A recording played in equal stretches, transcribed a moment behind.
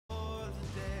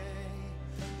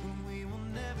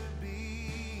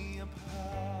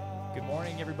Good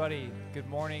morning, everybody. Good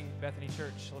morning, Bethany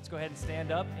Church. Let's go ahead and stand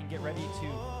up and get ready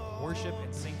to worship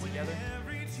and sing together.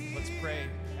 Let's pray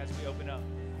as we open up.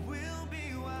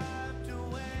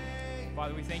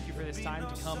 Father, we thank you for this time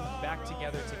to come back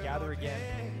together, to gather again.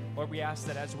 Lord, we ask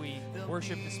that as we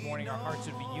worship this morning, our hearts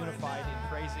would be unified in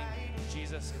praising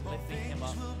Jesus and lifting him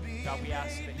up. God, we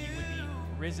ask that you would be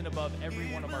risen above every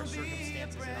one of our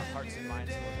circumstances in our hearts and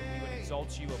minds, Lord, that we would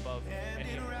exalt you above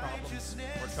any of the problems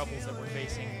or troubles that we're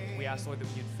facing. We ask, Lord, that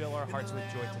you'd fill our hearts with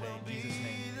joy today. In Jesus'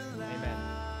 name, amen.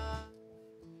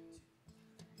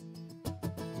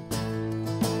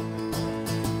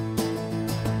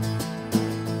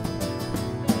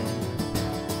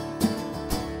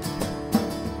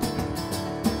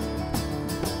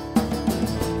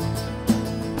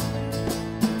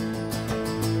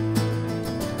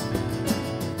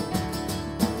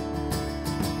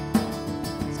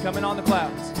 Coming on the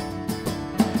clouds.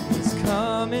 He's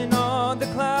coming on the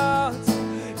clouds.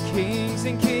 Kings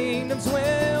and kingdoms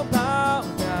will bow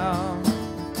down.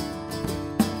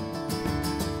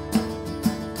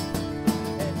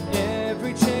 And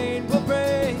every chain will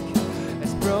break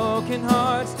as broken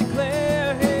hearts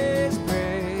declare his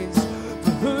praise.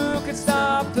 For who could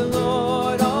stop the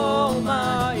Lord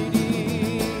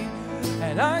Almighty?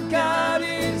 And our God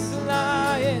is the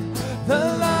Lion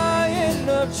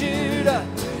of Judah.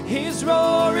 He's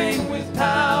roaring with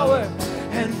power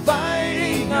and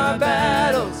fighting our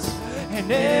battles,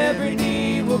 and every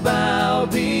knee will bow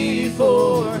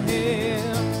before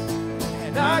him.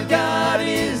 And our God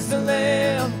is the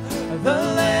Lamb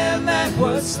that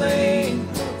was slain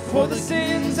for the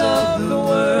sins of the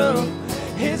world.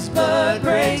 His blood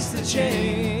breaks the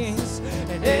chains,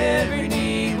 and every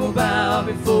knee will bow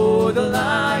before the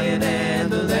Lion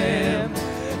and the Lamb,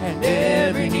 and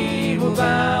every knee will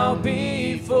bow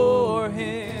before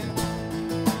him.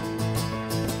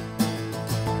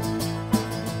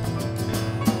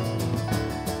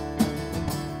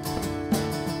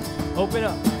 Open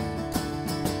up.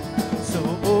 So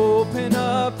open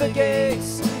up the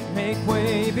gates, make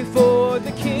way before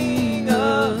the King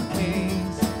of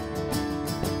Kings.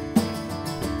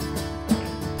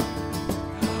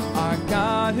 Our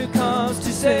God who comes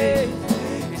to save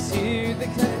is here, the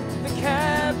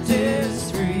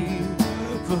captives free.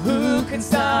 For who can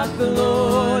stop the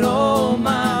Lord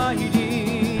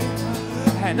Almighty?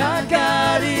 And our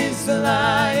God is the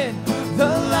Lion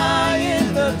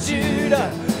of Judah.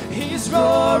 He's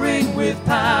roaring with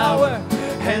power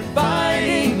and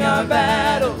fighting our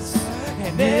battles,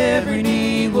 and every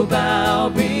knee will bow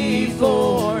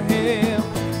before him.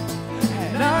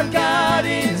 And our God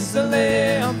is the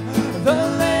Lamb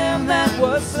that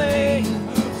was slain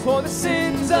for the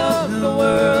sins of the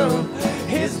world.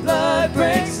 His blood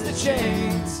breaks the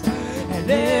chains, and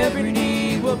every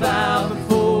knee will bow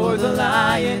before the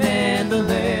Lion and the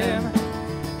Lamb.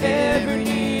 Every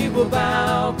knee will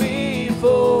bow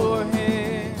before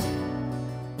him.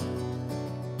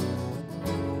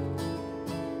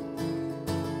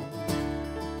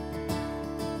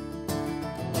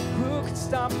 Who can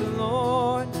stop the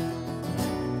Lord?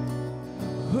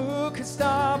 Who can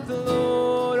stop the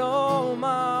Lord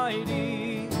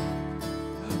Almighty?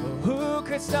 Who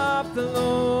could stop the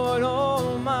Lord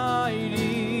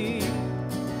Almighty?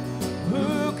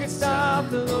 Who could stop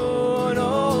the Lord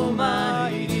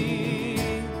Almighty?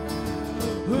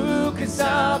 Who could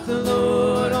stop the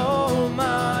Lord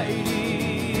Almighty?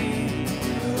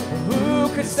 Who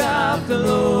could stop the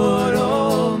Lord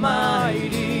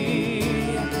Almighty?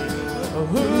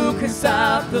 Who could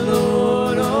stop the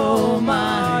Lord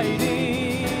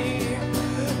Almighty?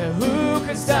 Who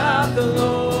could stop the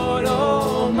Lord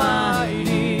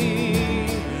Almighty?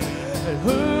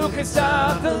 Who could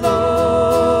stop the Lord?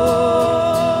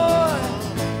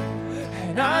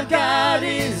 And our God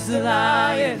is the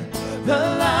Lion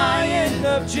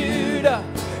of Judah.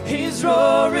 He's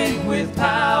roaring with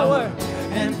power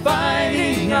and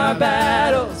fighting our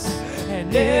battles,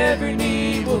 and every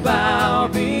knee will bow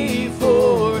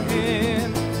before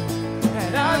him.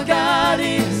 And our God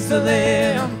is the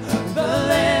Lamb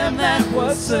that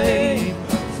was slain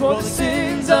for the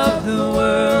sins of the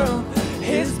world.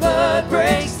 His blood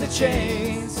breaks the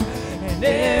chains, and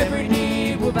every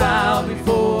knee will bow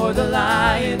before the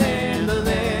Lion and the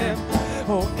Lamb.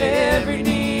 Oh, every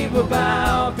knee will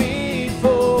bow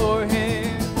before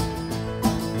him.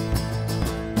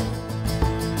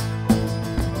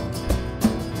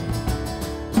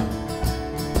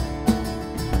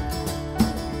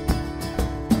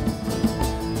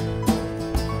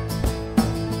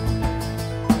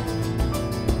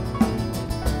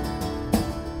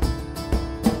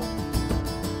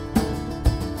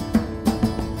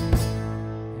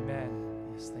 Amen.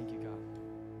 Yes, thank you, God.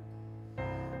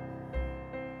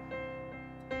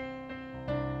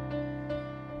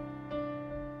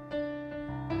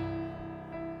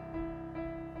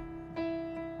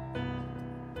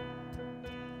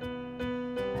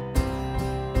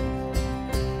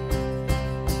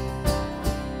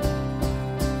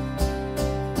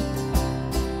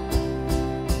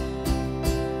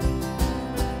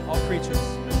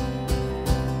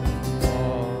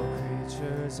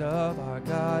 of our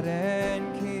God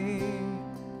and King.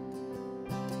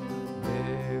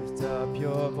 Lift up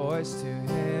your voice to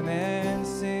him and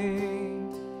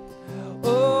sing.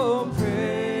 Oh,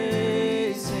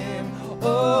 praise him,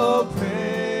 oh,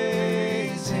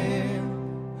 praise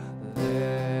him.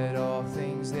 Let all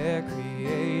things their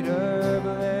Creator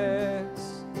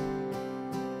bless,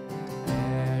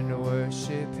 and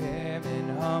worship him in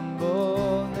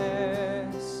humbleness.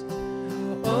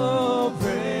 Oh,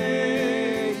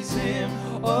 praise him,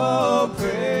 oh,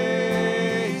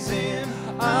 praise him.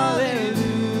 Alleluia,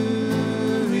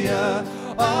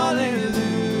 alleluia.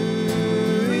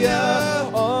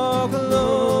 All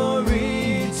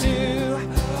glory to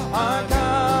our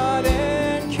God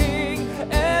and King.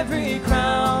 Every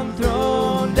crown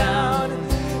thrown down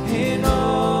in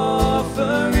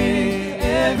offering,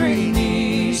 every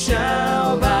knee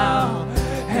shall bow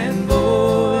and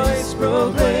voice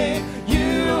proclaim,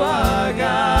 you are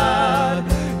God,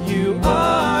 you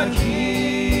are King.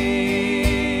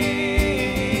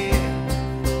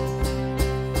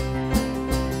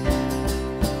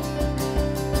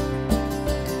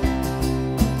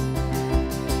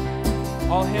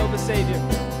 All hail the Savior.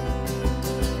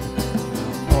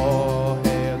 All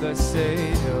hail the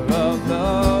Savior of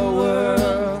the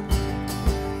world.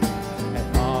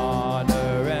 And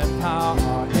honor and power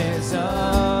are his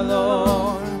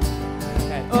alone.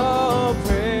 And oh,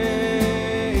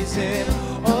 praise him,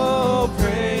 oh,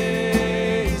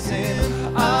 praise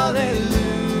him. Alleluia,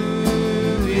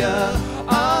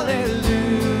 alleluia.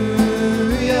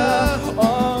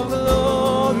 All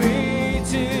glory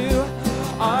to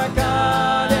our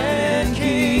God and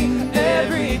King.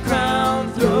 Every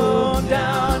crown thrown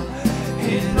down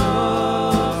in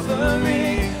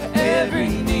offering, every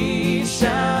knee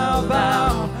shall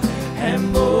bow and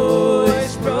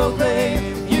voice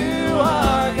proclaim, you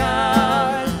are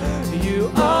God,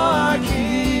 you are King.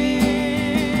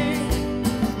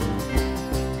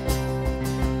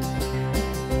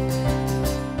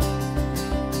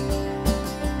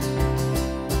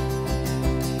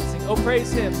 Sing, oh,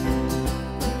 praise him.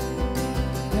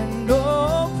 And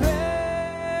oh,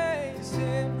 praise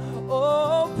him,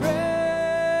 oh,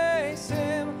 praise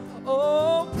him,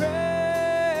 oh,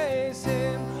 praise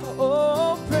him,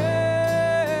 oh,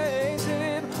 praise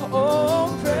him,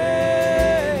 oh,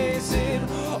 praise him,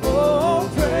 oh,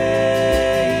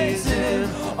 praise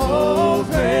him, oh,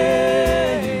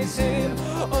 praise him,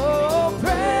 oh,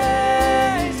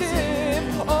 praise him.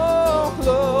 Oh,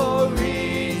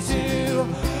 glory to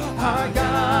our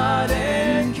God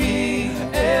and King.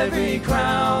 Every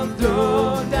crown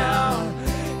thrown down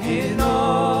in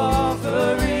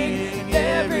offering,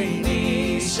 every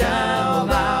knee shall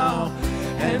bow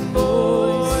and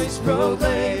voice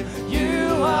proclaim,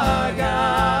 you are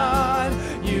God,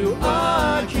 you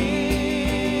are King.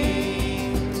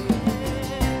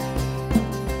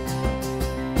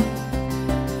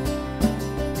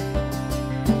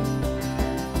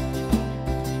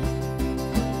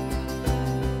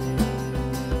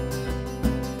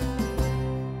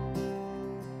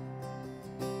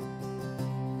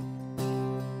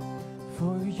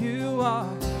 For you are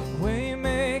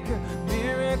waymaker,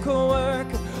 miracle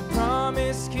worker,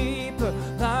 promise keeper,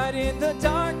 light in the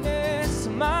darkness.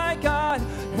 My God,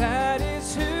 that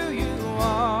is who you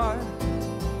are.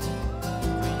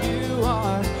 You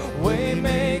are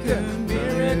waymaker,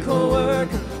 miracle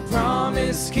worker,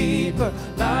 promise keeper,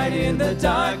 light in the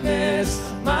darkness.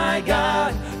 My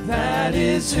God, that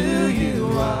is who you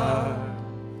are.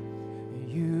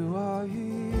 You are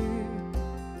here,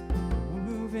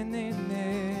 moving in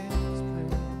this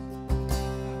place.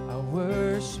 I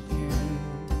worship you,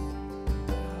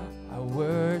 I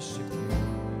worship you.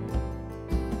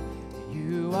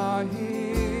 You are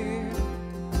here,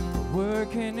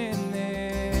 working in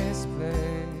this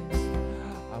place.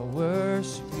 I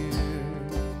worship you,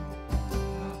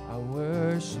 I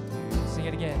worship you. Sing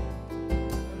it again.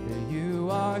 You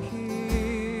are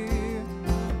here,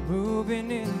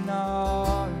 moving in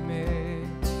our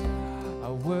midst. I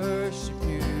worship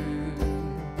you,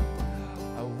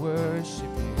 I worship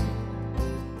you.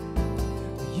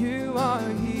 You are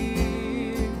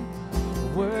here,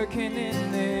 working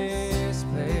in this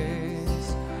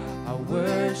place. I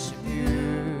worship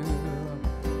you,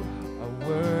 I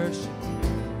worship you.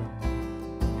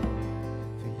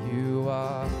 For you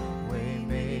are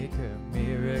waymaker,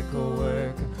 miracle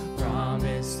worker,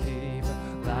 promise keeper,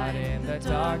 light in the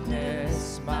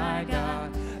darkness. My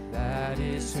God, that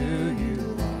is who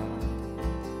you are.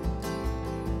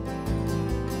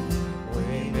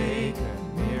 Waymaker,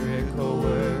 miracle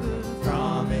worker,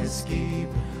 promise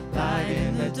keeper, light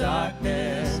in the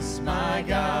darkness. My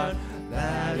God,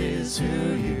 that is who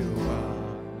you are.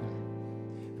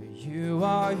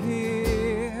 are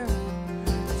here,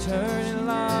 turning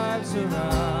lives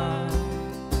around.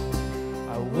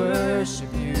 I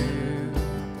worship you,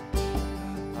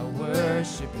 I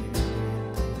worship you.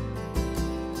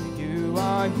 You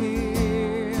are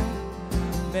here,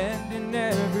 mending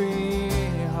every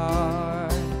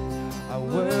heart. I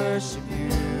worship you,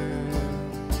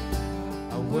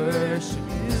 I worship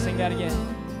you. Sing that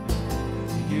again.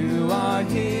 You are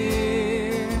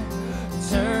here,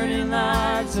 turning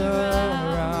lives around.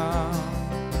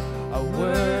 I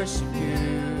worship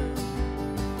you,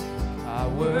 I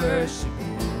worship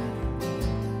you.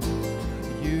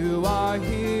 You are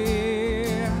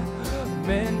here,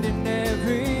 mending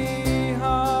every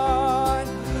heart.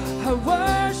 I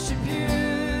worship you,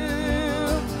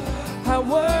 I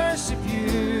worship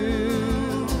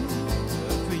you.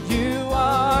 For you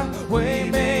are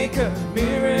waymaker,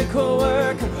 miracle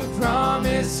worker,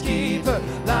 promise keeper,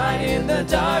 light in the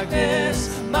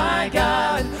darkness. My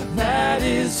God, that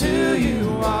is who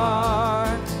you are.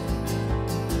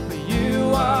 For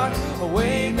you are a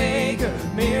waymaker,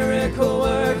 miracle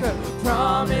worker,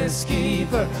 promise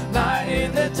keeper, light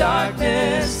in the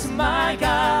darkness. My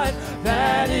God,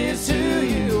 that is who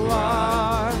you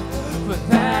are. But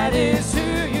that is who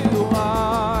you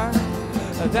are.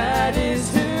 That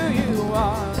is who you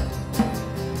are.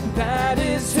 That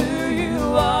is who you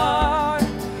are.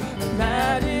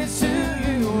 That is who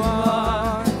you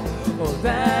are. Oh,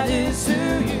 that is who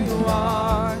you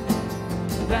are.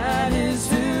 That is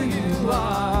who you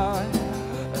are.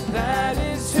 That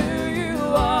is who you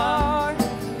are.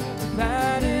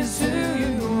 That is who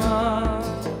you are.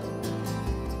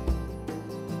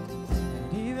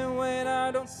 And even when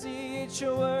I don't see it,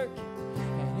 you're working.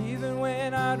 And even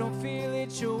when I don't feel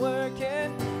it, you're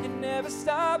working. You never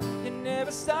stop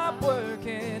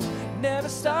working. Never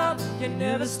stop, you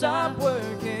never stop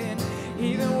working.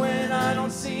 Even when I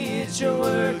don't see it, you're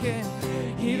working.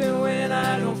 Even when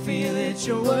I don't feel it,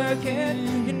 you're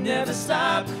working. You never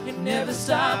stop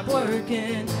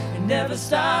working. You never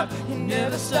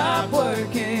stop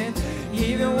working.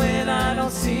 Even when I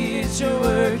don't see it, you're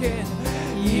working.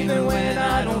 Even when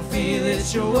I don't feel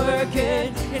it, you're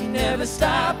working. You never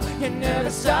stop working.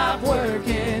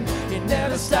 You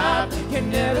never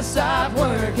stop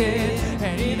working.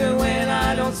 And even when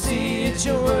I don't see it,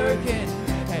 you're working.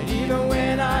 And even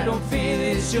when I don't feel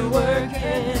it, you're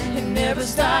working. You never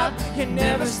stop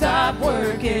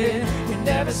working. You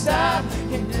never stop.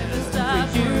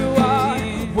 For you are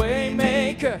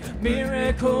waymaker,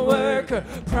 miracle worker,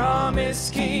 promise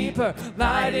keeper,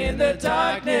 light in the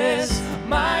darkness.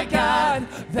 My God,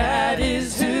 that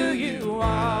is who you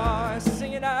are.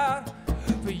 Sing it out.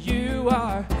 For you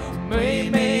are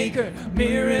waymaker,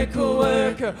 miracle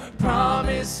worker,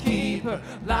 promise keeper,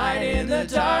 light in the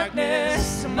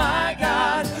darkness. My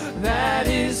God, that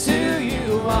is who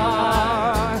you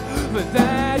are. But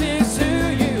that is who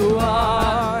you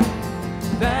are.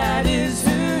 That is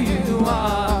who you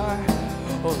are.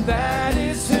 Oh, that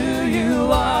is who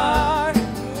you are.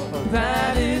 Oh,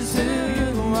 that is who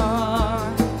you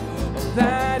are. Oh,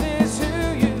 that is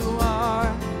who you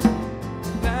are.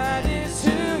 That is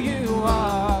who you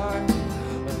are.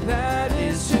 Oh, that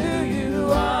is who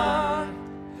you are.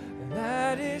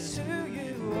 That is who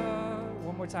you are.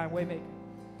 One more time, waymaker.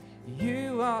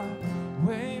 You are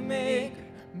waymaker,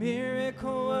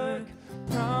 miracle work,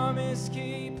 promise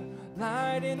keeper,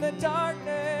 light in the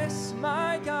darkness.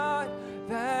 My God,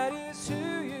 that is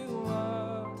who you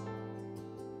are.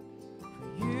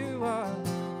 For you are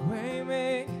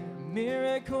waymaker,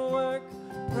 miracle work,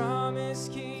 promise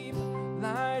keep,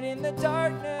 light in the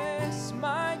darkness.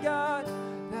 My God,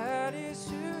 that is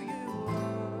who you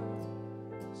are.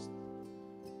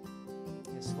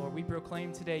 Yes, Lord, we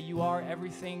proclaim today you are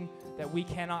everything that we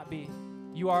cannot be.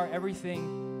 You are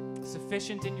everything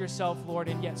sufficient in yourself, Lord,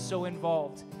 and yet so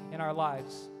involved in our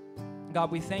lives.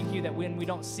 God, we thank you that when we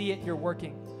don't see it, you're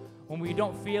working. When we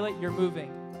don't feel it, you're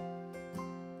moving.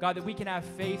 God, that we can have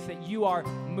faith that you are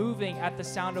moving at the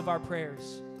sound of our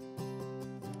prayers.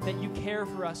 That you care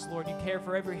for us, Lord. You care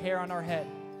for every hair on our head.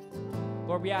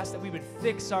 Lord, we ask that we would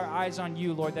fix our eyes on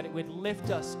you, Lord, that it would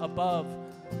lift us above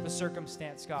the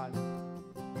circumstance, God.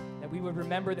 That we would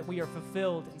remember that we are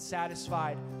fulfilled and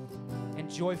satisfied and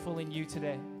joyful in you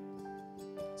today.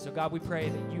 So, God, we pray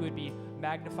that you would be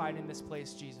magnified in this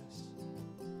place, Jesus.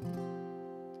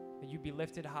 That you'd be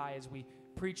lifted high as we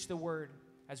preach the word,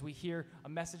 as we hear a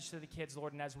message to the kids,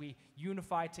 Lord, and as we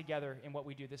unify together in what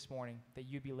we do this morning, that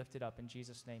you'd be lifted up in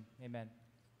Jesus' name. Amen.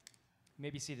 You may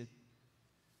be seated.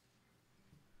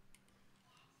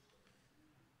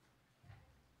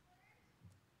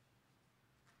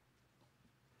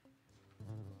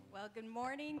 Well, good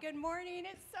morning, good morning.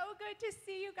 It's so good to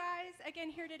see you guys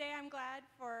again here today. I'm glad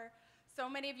for so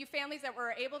many of you families that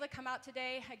were able to come out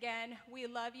today. Again, we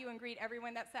love you and greet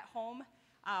everyone that's at home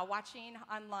watching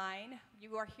online.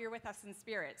 You are here with us in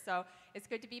spirit, so it's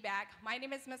good to be back. My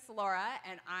name is Miss Laura,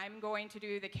 and I'm going to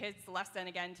do the kids' lesson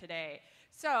again today.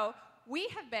 So we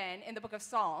have been in the book of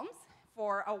Psalms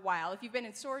for a while. If you've been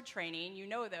in sword training, you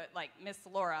know that like Miss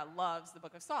Laura loves the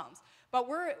book of Psalms. But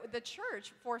we're the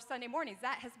church for Sunday mornings.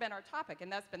 That has been our topic,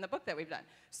 and that's been the book that we've done.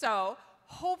 So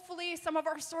hopefully some of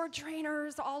our sword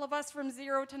trainers, all of us from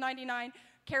 0 to 99,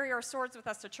 carry our swords with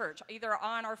us to church, either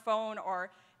on our phone or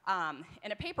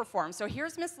in a paper form. So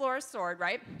here's Miss Laura's sword,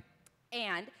 right?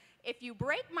 And if you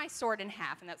break my sword in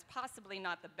half, and that's possibly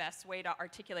not the best way to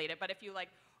articulate it, but if you like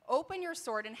open your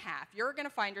sword in half, you're going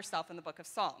to find yourself in the book of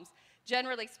Psalms,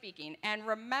 generally speaking. And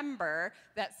remember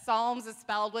that Psalms is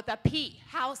spelled with a P.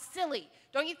 How silly.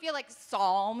 Don't you feel like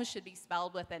Psalms should be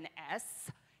spelled with an S?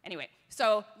 Anyway,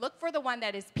 so look for the one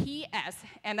that is PS,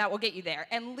 and that will get you there.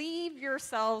 And leave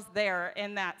yourselves there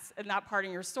in that part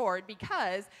of your sword,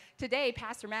 because today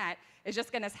Pastor Matt is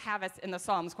just going to have us in the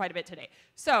Psalms quite a bit today.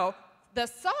 So the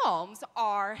Psalms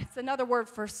are, it's another word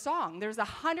for song. There's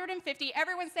 150,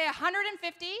 everyone say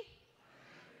 150?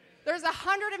 There's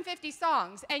 150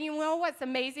 songs, and you know what's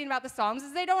amazing about the Psalms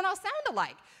is they don't all sound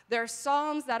alike. There are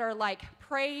psalms that are like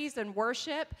praise and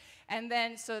worship, and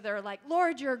then so they're like,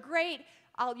 Lord, you're great,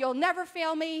 you'll never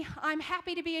fail me, I'm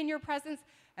happy to be in your presence.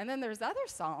 And then there's other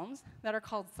psalms that are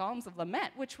called Psalms of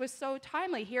Lament, which was so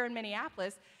timely here in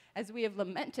Minneapolis as we have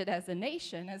lamented as a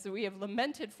nation, as we have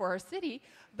lamented for our city.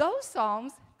 Those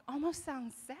psalms almost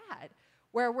sound sad,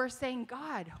 where we're saying,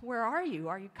 God, where are you?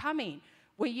 Are you coming?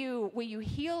 Will you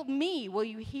heal me? Will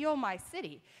you heal my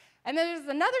city? And then there's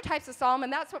another types of psalm,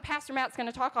 and that's what Pastor Matt's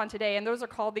going to talk on today, and those are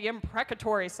called the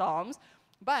Imprecatory psalms.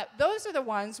 But those are the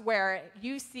ones where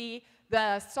you see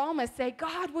the psalmist say,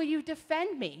 God, will you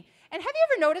defend me? And have you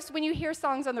ever noticed when you hear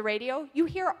songs on the radio, you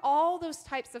hear all those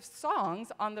types of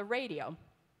songs on the radio?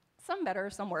 Some better,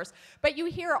 some worse. But you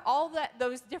hear all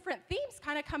those different themes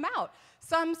kind of come out.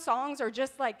 Some songs are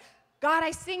just like, God,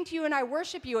 I sing to you and I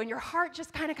worship you, and your heart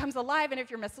just kind of comes alive. And if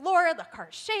you're Miss Laura, the car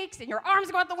shakes and your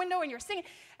arms go out the window and you're singing.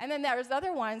 And then there's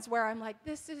other ones where I'm like,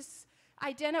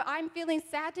 I'm feeling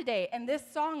sad today, and this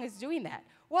song is doing that.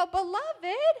 Well,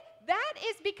 beloved, that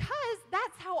is because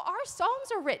that's how our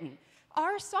psalms are written.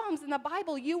 Our psalms in the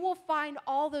Bible, you will find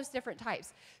all those different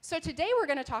types. So today we're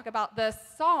going to talk about the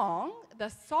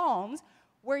psalms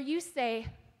where you say,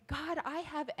 God, I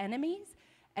have enemies,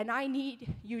 and I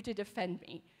need you to defend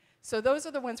me. So those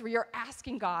are the ones where you're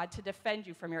asking God to defend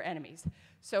you from your enemies.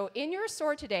 So in your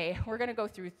sword today, we're going to go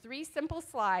through 3 simple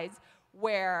slides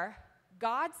where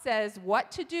God says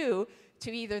what to do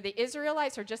to either the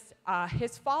Israelites or just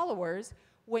his followers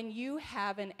when you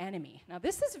have an enemy. Now,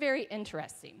 this is very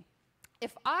interesting.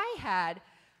 If I had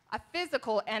a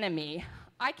physical enemy,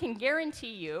 I can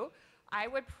guarantee you I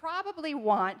would probably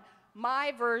want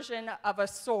my version of a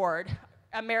sword,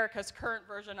 America's current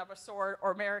version of a sword,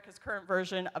 or America's current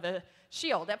version of a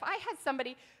shield. If I had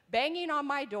somebody banging on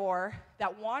my door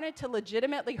that wanted to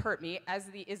legitimately hurt me, as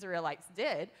the Israelites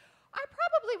did, I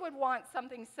probably would want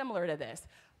something similar to this.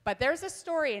 But there's a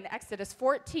story in Exodus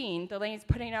 14, Delaney's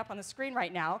putting it up on the screen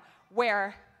right now,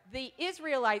 where the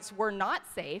Israelites were not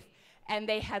safe, and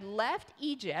they had left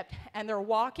Egypt, and they're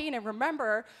walking, and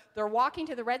remember, they're walking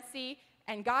to the Red Sea,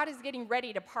 and God is getting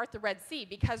ready to part the Red Sea,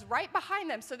 because right behind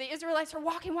them, so the Israelites are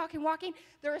walking,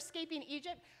 they're escaping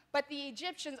Egypt, but the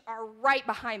Egyptians are right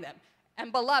behind them.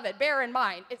 And beloved, bear in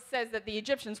mind, it says that the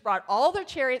Egyptians brought all their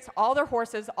chariots, all their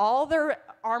horses, all their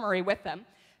armory with them,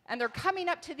 and they're coming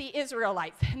up to the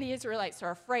Israelites, and the Israelites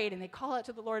are afraid, and they call out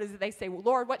to the Lord as they say, well,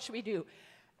 Lord, what should we do?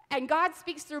 And God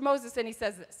speaks through Moses, and he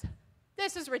says this.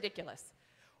 This is ridiculous.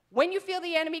 When you feel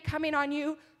the enemy coming on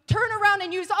you, turn around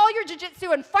and use all your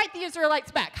jiu-jitsu and fight the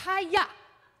Israelites back. Hi-ya.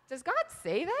 Does God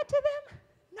say that to them?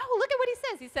 No, look at what he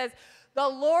says. He says, the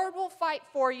Lord will fight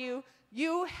for you.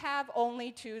 You have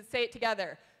only to, say it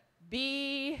together,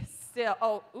 be still.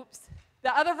 Oh, oops.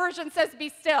 The other version says be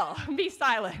still, be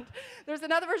silent. There's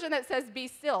another version that says be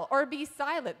still or be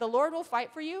silent. The Lord will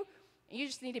fight for you, and you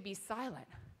just need to be silent.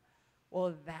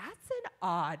 Well, that's an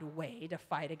odd way to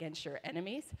fight against your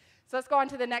enemies. So let's go on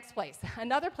to the next place.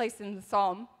 Another place in the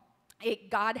Psalm,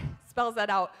 God spells that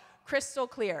out crystal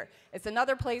clear. It's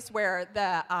another place where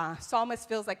the psalmist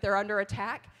feels like they're under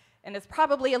attack, and it's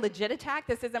probably a legit attack.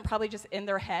 This isn't probably just in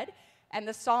their head. And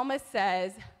the psalmist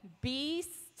says, be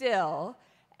still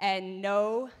and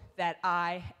know that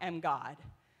I am God.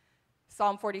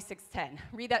 Psalm 46:10.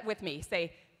 Read that with me.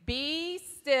 Say, be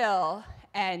still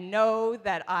and know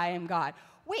that I am God.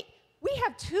 Wait, we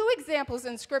have two examples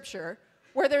in Scripture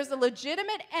where there's a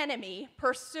legitimate enemy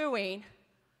pursuing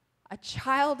a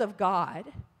child of God,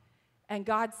 and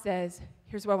God says,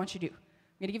 here's what I want you to do.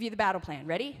 I'm going to give you the battle plan.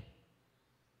 Ready?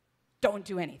 Don't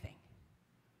do anything.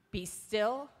 Be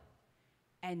still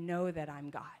and know that I'm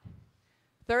God.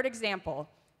 Third example,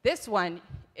 this one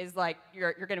is like,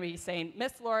 you're going to be saying,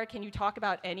 Miss Laura, can you talk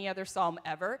about any other psalm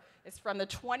ever? It's from the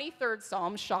 23rd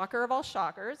Psalm, shocker of all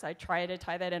shockers. I try to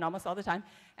tie that in almost all the time.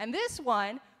 And this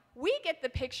one, we get the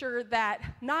picture that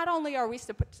not only are we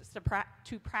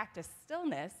to practice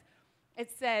stillness, it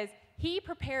says, he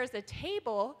prepares a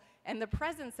table in the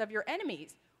presence of your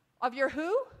enemies. Of your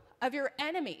who? Of your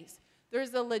enemies.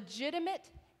 There's a legitimate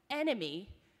enemy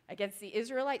against the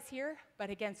Israelites here, but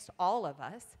against all of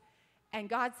us. And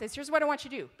God says, here's what I want you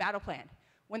to do, battle plan.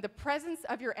 When the presence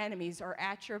of your enemies are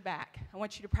at your back, I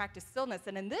want you to practice stillness.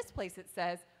 And in this place it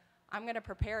says, I'm going to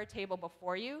prepare a table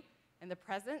before you in the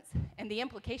presence. And the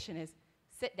implication is,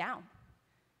 sit down.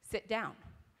 Sit down.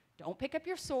 Don't pick up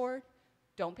your sword.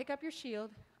 Don't pick up your shield.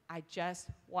 I just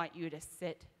want you to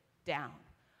sit down.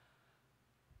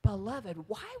 Beloved,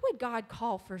 why would God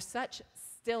call for such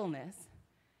stillness,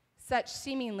 such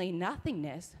seemingly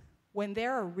nothingness, when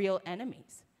there are real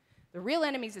enemies? The real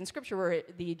enemies in Scripture were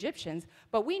the Egyptians,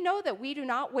 but we know that we do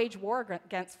not wage war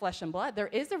against flesh and blood. There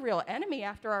is a real enemy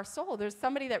after our soul. There's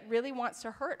somebody that really wants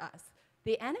to hurt us,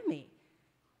 the enemy.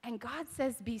 And God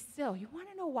says, be still. You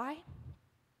want to know why?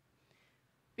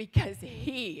 Because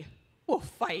he will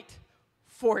fight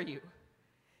for you.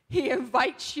 He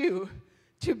invites you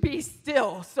to be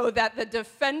still so that the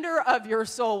defender of your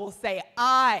soul will say,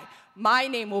 my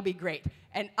name will be great,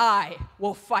 and I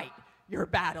will fight your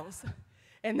battles.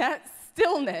 And that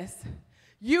stillness,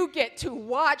 you get to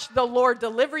watch the Lord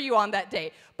deliver you on that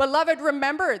day. Beloved,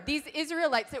 remember, these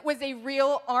Israelites, it was a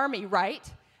real army, right?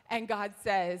 And God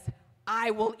says, I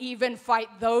will even fight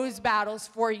those battles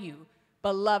for you.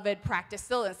 Beloved, practice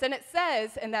stillness. And it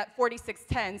says in that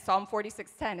 46:10, Psalm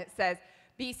 46:10, it says,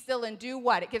 be still and do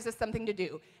what? It gives us something to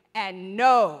do. And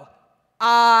know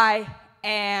I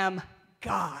am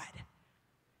God.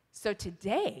 So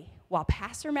today, while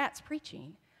Pastor Matt's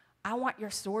preaching, I want your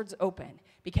swords open,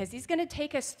 because he's going to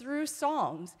take us through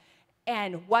Psalms.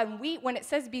 And when it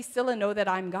says be still and know that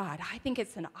I'm God, I think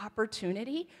it's an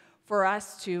opportunity for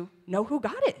us to know who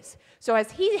God is. So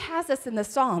as he has us in the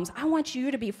Psalms, I want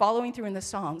you to be following through in the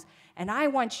Psalms, and I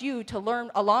want you to learn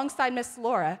alongside Miss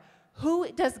Laura,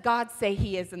 who does God say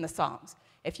he is in the Psalms?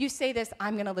 If you say this,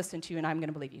 I'm going to listen to you and I'm going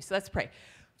to believe you. So let's pray.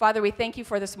 Father, we thank you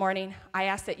for this morning. I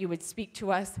ask that you would speak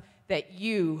to us, that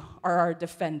you are our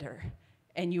defender,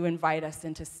 and you invite us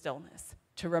into stillness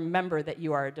to remember that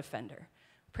you are a defender.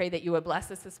 Pray that you would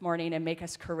bless us this morning and make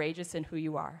us courageous in who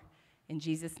you are. In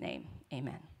Jesus' name,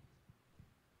 amen.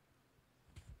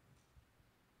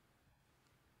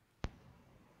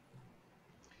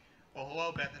 Well,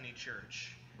 hello, Bethany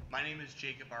Church. My name is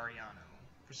Jacob Ariano.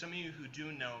 For some of you who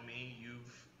do know me,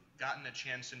 you've gotten a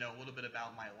chance to know a little bit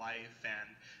about my life and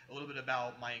a little bit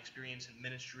about my experience in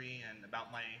ministry and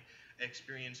about my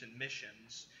experience in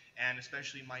missions, and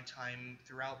especially my time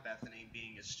throughout Bethany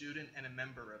being a student and a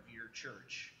member of your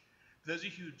church. For those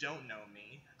of you who don't know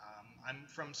me, I'm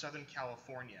from Southern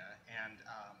California, and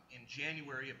in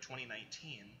January of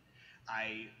 2019,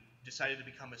 I decided to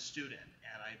become a student,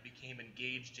 and I became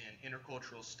engaged in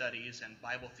intercultural studies and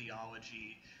Bible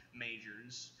theology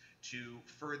majors to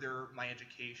further my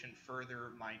education,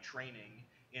 further my training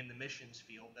in the missions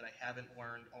field that I haven't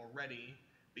learned already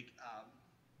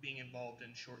being involved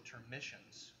in short-term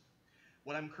missions.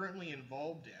 What I'm currently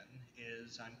involved in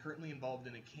is I'm currently involved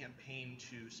in a campaign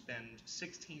to spend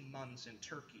 16 months in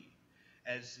Turkey.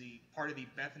 As the part of the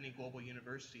Bethany Global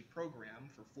University program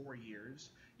for 4 years,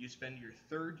 you spend your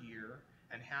third year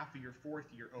and half of your fourth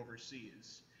year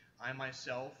overseas. I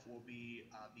myself will be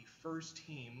the first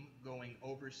team going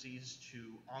overseas to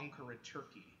Ankara,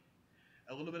 Turkey.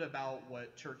 A little bit about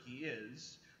what Turkey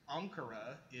is.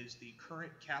 Ankara is the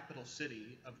current capital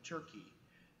city of Turkey,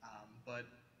 but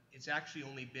it's actually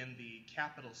only been the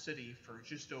capital city for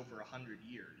just over 100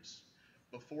 years.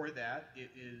 Before that,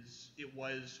 it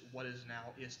was what is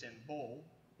now Istanbul,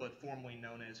 but formerly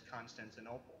known as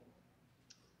Constantinople.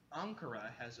 Ankara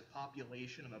has a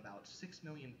population of about 6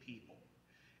 million people,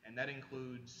 and that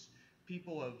includes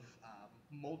people of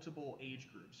multiple age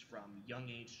groups, from young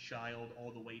age child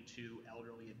all the way to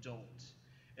elderly adults.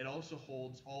 It also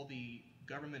holds all the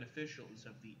government officials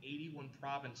of the 81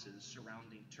 provinces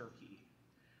surrounding Turkey.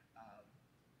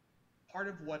 Part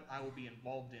of what I will be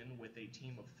involved in with a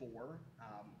team of 4,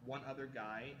 one other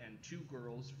guy and 2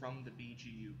 girls from the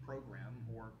BGU program,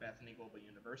 or Bethany Global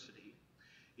University,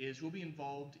 is we'll be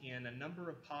involved in a number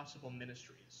of possible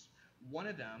ministries. One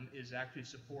of them is actually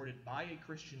supported by a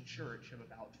Christian church of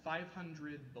about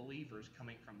 500 believers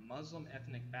coming from Muslim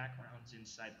ethnic backgrounds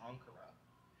inside Ankara.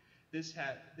 This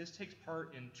takes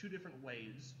part in two different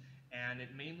ways, and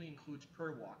it mainly includes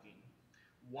prayer walking.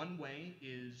 One way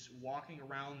is walking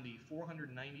around the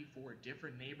 494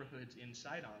 different neighborhoods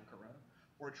inside Ankara,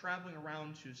 or traveling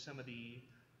around to some of the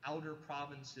outer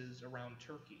provinces around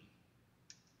Turkey.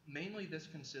 Mainly this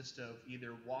consists of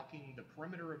either walking the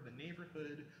perimeter of the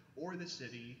neighborhood or the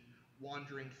city,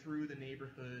 wandering through the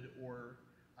neighborhood or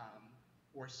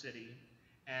city,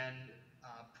 and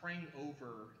praying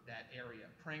over that area,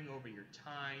 praying over your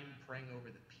time, praying over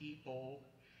the people,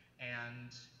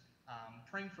 and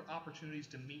praying for opportunities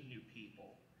to meet new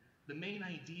people. The main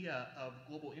idea of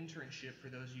global internship, for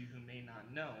those of you who may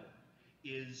not know,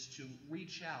 is to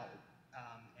reach out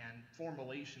and form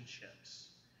relationships.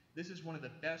 This is one of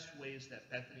the best ways that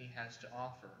Bethany has to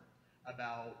offer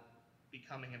about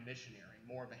becoming a missionary,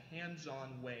 more of a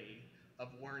hands-on way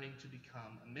of learning to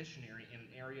become a missionary in an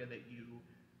area that you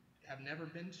have never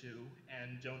been to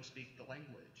and don't speak the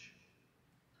language.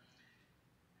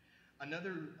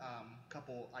 Another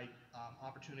couple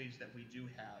opportunities that we do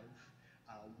have,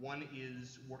 one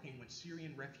is working with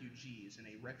Syrian refugees in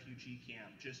a refugee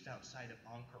camp just outside of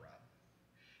Ankara.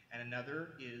 And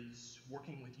another is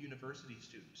working with university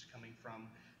students coming from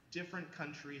different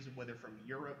countries, whether from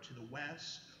Europe to the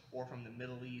west or from the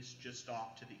Middle East just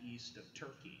off to the east of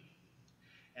Turkey.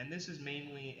 And this is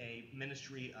mainly a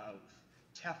ministry of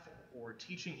TEFL, or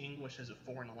teaching English as a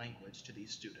foreign language to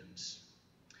these students.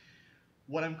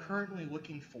 What I'm currently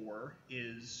looking for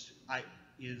is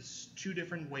two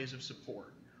different ways of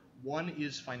support. One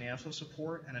is financial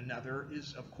support, and another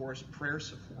is, of course, prayer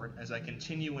support as I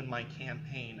continue in my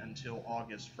campaign until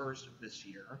August 1st of this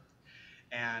year.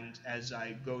 And as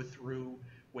I go through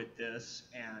with this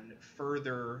and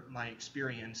further my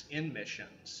experience in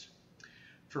missions.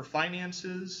 For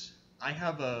finances, I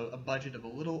have a budget of a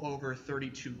little over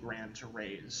 32 grand to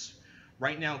raise.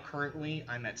 Right now, currently,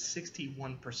 I'm at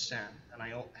 61%, and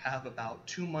I have about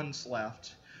 2 months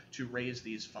left to raise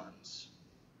these funds.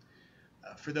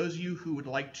 For those of you who would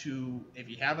like to, if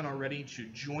you haven't already, to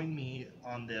join me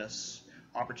on this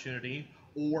opportunity,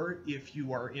 or if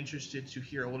you are interested to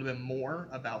hear a little bit more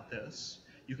about this,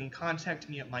 you can contact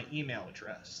me at my email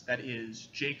address. That is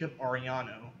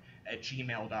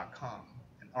jacobariano@gmail.com.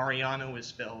 And Ariano is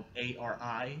spelled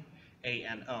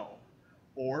A-R-I-A-N-O.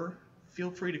 Or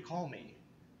feel free to call me.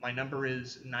 My number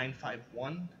is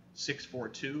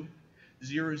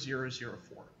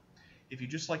 951-642-0004. If you'd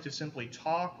just like to simply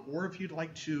talk, or if you'd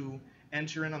like to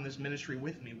enter in on this ministry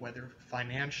with me, whether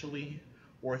financially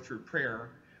or through prayer,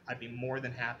 I'd be more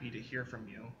than happy to hear from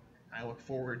you. I look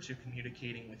forward to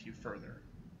communicating with you further.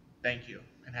 Thank you,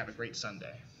 and have a great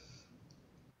Sunday.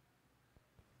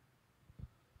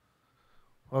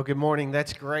 Well, good morning.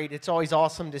 That's great. It's always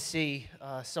awesome to see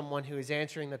someone who is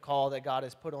answering the call that God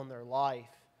has put on their life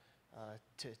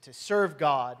to serve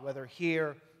God, whether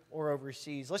here or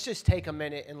overseas. Let's just take a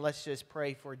minute and let's just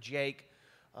pray for Jake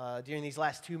during these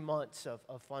last 2 months of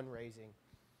fundraising.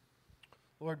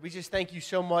 Lord, we just thank you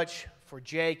so much for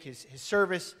Jake, his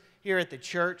service here at the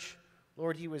church.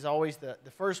 Lord, he was always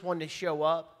the first one to show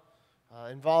up,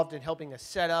 involved in helping us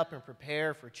set up and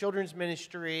prepare for children's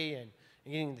ministry and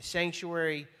getting the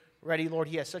sanctuary ready. Lord,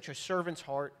 he has such a servant's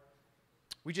heart.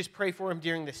 We just pray for him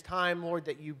during this time, Lord,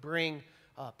 that you bring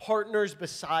partners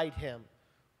beside him,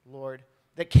 Lord,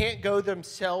 that can't go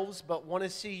themselves but want to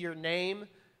see your name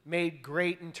made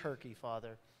great in Turkey,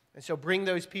 Father. And so bring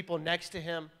those people next to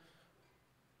him.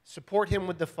 Support him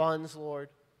with the funds, Lord.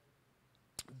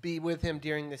 Be with him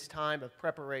during this time of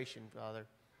preparation, Father.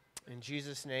 In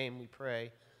Jesus' name we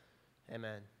pray.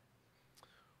 Amen.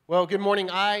 Well, good morning.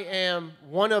 I am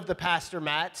one of the Pastor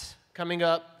Matts. Coming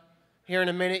up here in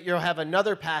a minute, you'll have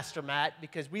another Pastor Matt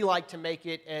because we like to make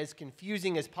it as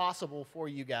confusing as possible for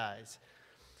you guys.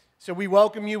 So we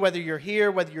welcome you, whether you're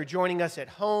here, whether you're joining us at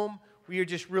home. We are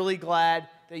just really glad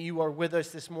that you are with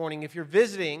us this morning. If you're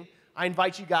visiting, I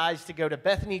invite you guys to go to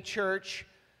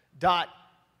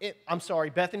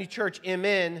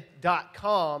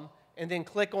bethanychurchmn.com and then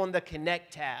click on the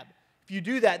Connect tab. If you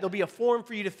do that, there'll be a form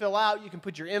for you to fill out. You can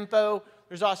put your info.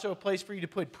 There's also a place for you to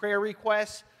put prayer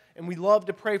requests, and we love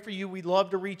to pray for you. We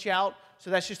love to reach out, so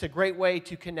that's just a great way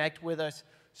to connect with us.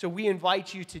 So we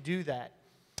invite you to do that.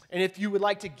 And if you would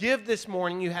like to give this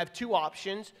morning, you have two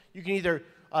options. You can either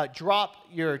drop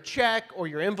your check or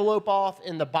your envelope off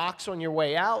in the box on your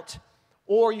way out,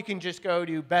 or you can just go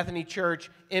to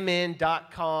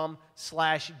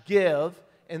bethanychurchmn.com/give,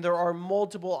 and there are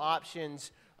multiple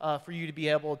options for you to be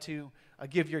able to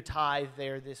give your tithe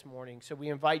there this morning. So we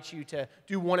invite you to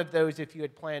do one of those if you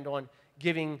had planned on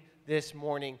giving this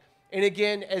morning. And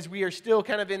again, as we are still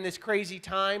kind of in this crazy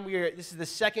time, this is the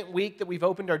second week that we've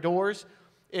opened our doors.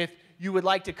 If you would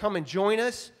like to come and join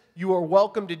us, you are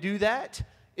welcome to do that.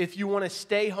 If you want to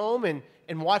stay home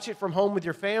and watch it from home with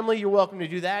your family, you're welcome to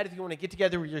do that. If you want to get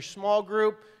together with your small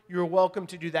group, you're welcome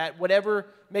to do that. Whatever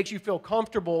makes you feel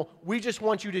comfortable, we just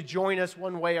want you to join us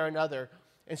one way or another.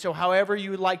 And so however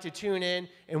you would like to tune in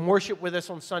and worship with us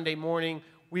on Sunday morning,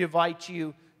 we invite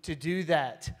you to do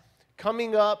that.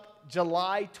 Coming up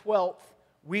July 12th,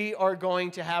 we are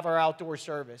going to have our outdoor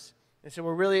service. And so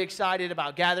we're really excited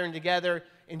about gathering together,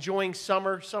 enjoying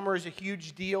summer. Summer is a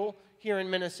huge deal here in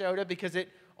Minnesota because it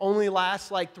only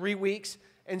lasts like 3 weeks.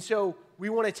 And so we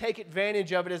want to take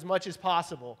advantage of it as much as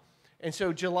possible. And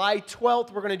so July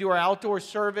 12th, we're going to do our outdoor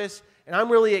service. And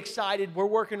I'm really excited. We're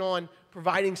working on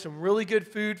providing some really good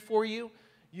food for you.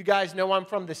 You guys know I'm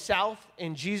from the South,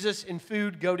 and Jesus and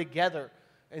food go together.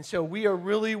 And so we are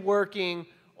really working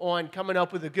on coming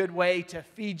up with a good way to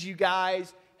feed you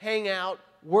guys, hang out,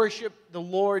 worship the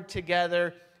Lord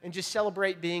together, and just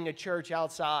celebrate being a church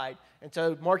outside. And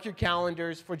so mark your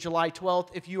calendars for July 12th.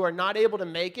 If you are not able to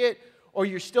make it, or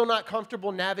you're still not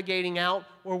comfortable navigating out,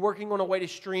 we're working on a way to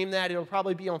stream that. It'll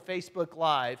probably be on Facebook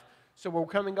Live. So we're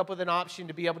coming up with an option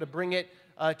to be able to bring it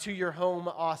to your home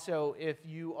also if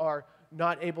you are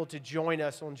not able to join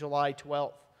us on July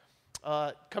 12th.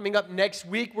 Coming up next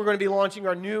week, we're going to be launching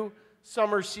our new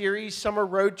summer series, Summer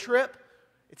Road Trip.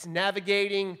 It's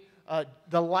navigating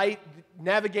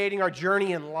navigating our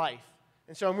journey in life.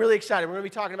 And so I'm really excited. We're going to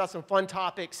be talking about some fun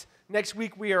topics. Next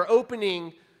week, we are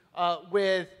opening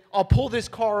with, I'll pull this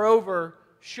car over,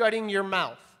 shutting your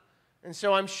mouth. And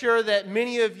so I'm sure that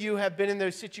many of you have been in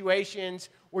those situations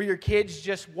where your kids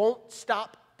just won't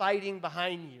stop fighting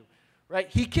behind you, right?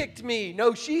 He kicked me.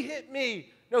 No, she hit me.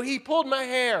 No, he pulled my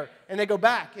hair. And they go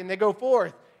back and they go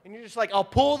forth. And you're just like, I'll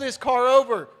pull this car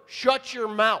over, shut your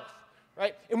mouth,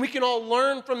 right? And we can all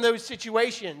learn from those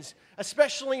situations,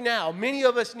 especially now. Many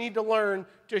of us need to learn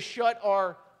to shut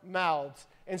our mouths.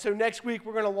 And so next week,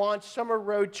 we're going to launch Summer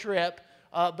Road Trip.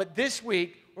 But this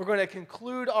week, we're going to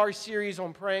conclude our series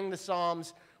on praying the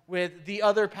Psalms with the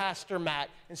other Pastor Matt.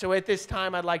 And so at this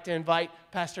time, I'd like to invite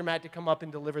Pastor Matt to come up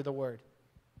and deliver the word.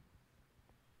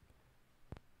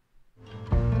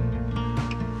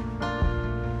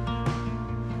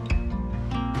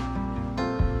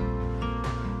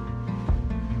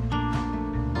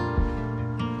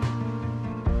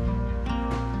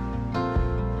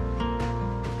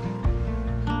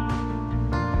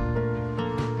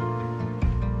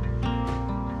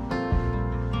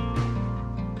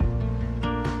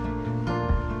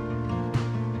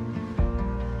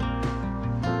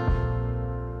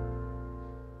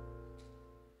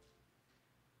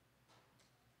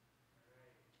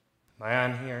 Am I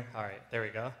on here? All right, there we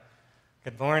go.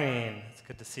 Good morning. It's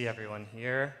good to see everyone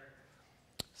here.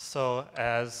 So,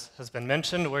 as has been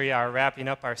mentioned, we are wrapping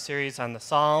up our series on the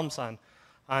Psalms,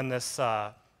 on this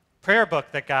prayer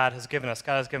book that God has given us.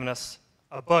 God has given us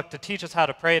a book to teach us how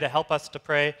to pray, to help us to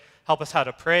pray, help us how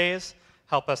to praise,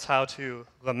 help us how to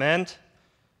lament.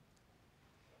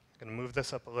 I'm going to move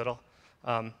this up a little.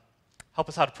 Help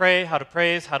us how to pray, how to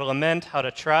praise, how to lament, how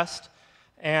to trust.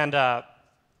 And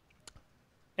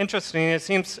interesting, it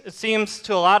seems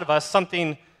to a lot of us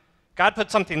God put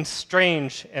something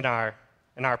strange in our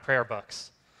prayer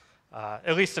books.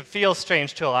 At least it feels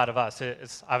strange to a lot of us.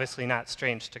 It's obviously not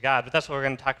strange to God, but that's what we're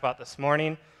going to talk about this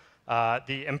morning,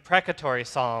 the Imprecatory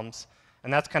Psalms.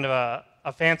 And that's kind of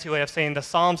a fancy way of saying the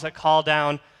Psalms that call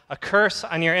down a curse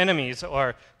on your enemies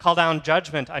or call down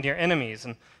judgment on your enemies.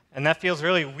 And that feels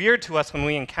really weird to us when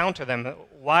we encounter them.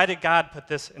 Why did God put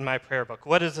this in my prayer book?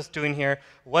 What is this doing here?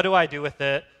 What do I do with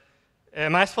it?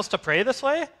 Am I supposed to pray this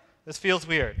way? This feels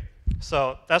weird.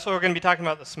 So that's what we're going to be talking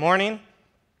about this morning.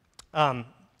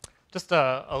 Just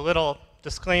a little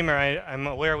disclaimer. I'm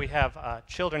aware we have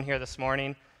children here this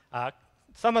morning.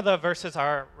 Some of the verses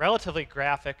are relatively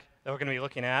graphic that we're going to be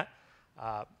looking at.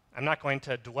 I'm not going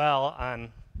to dwell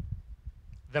on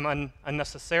them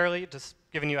unnecessarily, just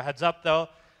giving you a heads up, though.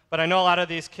 But I know a lot of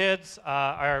these kids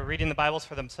are reading the Bibles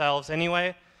for themselves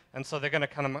anyway, and so they're going to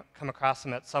come across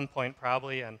them at some point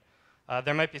probably. And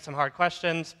there might be some hard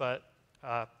questions, but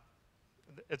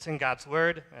it's in God's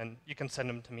Word, and you can send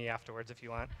them to me afterwards if you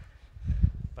want.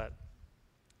 But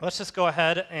let's just go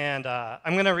ahead, and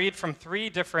I'm going to read from 3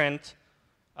 different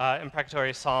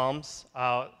imprecatory psalms,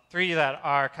 3 that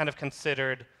are kind of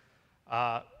considered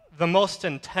the most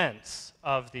intense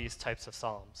of these types of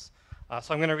psalms.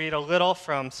 So I'm going to read a little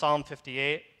from Psalm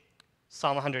 58,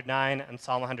 Psalm 109, and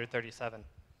Psalm 137.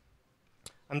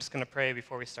 I'm just going to pray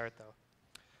before we start, though.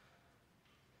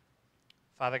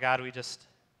 Father God, we just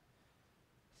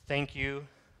thank you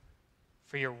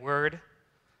for your word.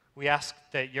 We ask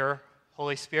that your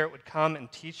Holy Spirit would come and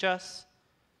teach us,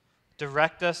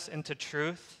 direct us into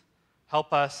truth,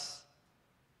 help us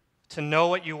to know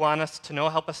what you want us to know,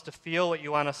 help us to feel what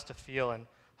you want us to feel, and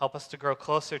help us to grow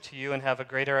closer to you and have a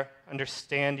greater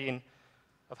understanding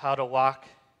of how to walk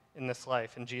in this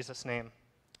life. In Jesus' name,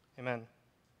 amen.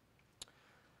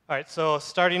 All right, so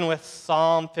starting with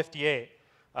Psalm 58.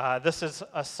 This is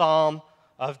a psalm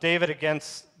of David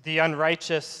against the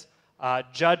unrighteous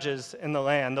judges in the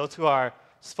land, those who are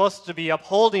supposed to be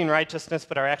upholding righteousness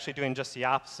but are actually doing just the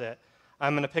opposite.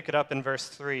 I'm going to pick it up in verse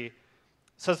 3. It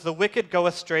says, "The wicked go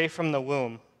astray from the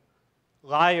womb.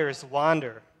 Liars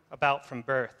wander about from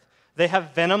birth. They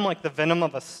have venom like the venom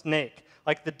of a snake,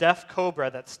 like the deaf cobra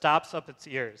that stops up its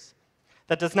ears,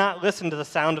 that does not listen to the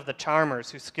sound of the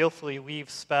charmers who skillfully weave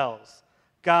spells.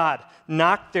 God,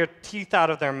 knock their teeth out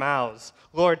of their mouths.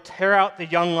 Lord, tear out the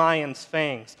young lion's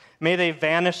fangs. May they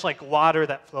vanish like water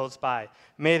that flows by.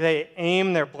 May they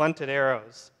aim their blunted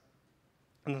arrows."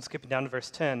 And then skipping down to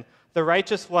verse 10. "The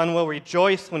righteous one will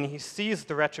rejoice when he sees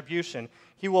the retribution.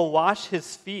 He will wash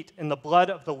his feet in the blood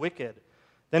of the wicked.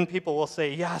 Then people will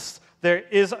say, 'Yes, there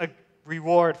is a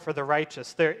reward for the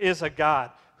righteous. There is a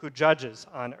God who judges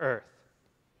on earth.'"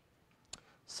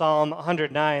 Psalm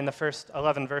 109, the first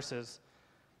 11 verses.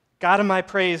 "God of my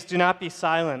praise, do not be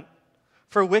silent.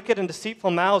 For wicked and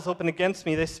deceitful mouths open against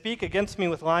me. They speak against me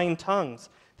with lying tongues.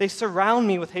 They surround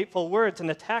me with hateful words and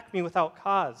attack me without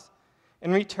cause.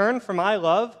 In return for my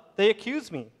love, they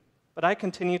accuse me, but I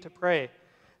continue to pray.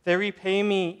 They repay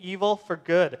me evil for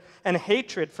good and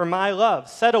hatred for my love.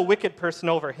 Set a wicked person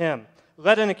over him.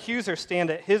 Let an accuser stand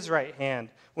at his right hand.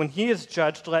 When he is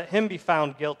judged, let him be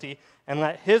found guilty, and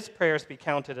let his prayers be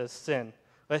counted as sin.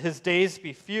 Let his days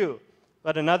be few.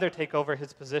 Let another take over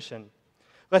his position.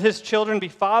 Let his children be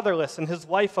fatherless and his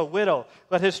wife a widow.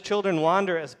 Let his children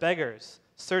wander as beggars,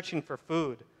 searching for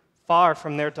food, far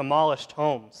from their demolished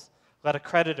homes. Let a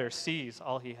creditor seize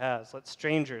all he has. Let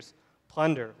strangers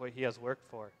plunder what he has worked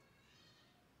for."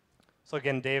 So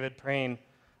again, David praying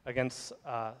against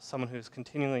someone who's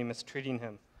continually mistreating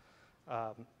him.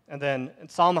 And then in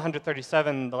Psalm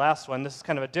 137, the last one, this is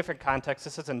kind of a different context.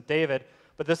 This isn't David,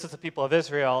 but this is the people of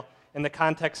Israel in the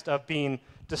context of being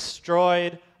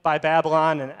destroyed by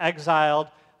Babylon and exiled,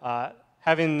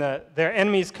 having their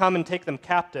enemies come and take them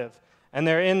captive. And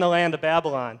they're in the land of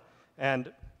Babylon.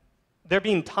 And they're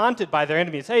being taunted by their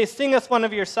enemies. "Hey, sing us one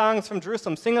of your songs from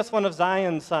Jerusalem. Sing us one of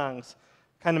Zion's songs."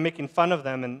 Kind of making fun of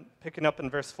them, and picking up in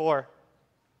verse 4.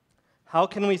 "How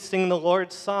can we sing the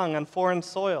Lord's song on foreign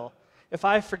soil? If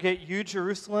I forget you,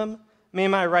 Jerusalem, may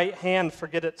my right hand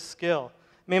forget its skill.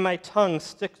 May my tongue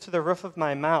stick to the roof of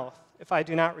my mouth if I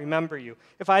do not remember you.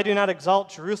 If I do not exalt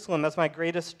Jerusalem as my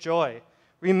greatest joy.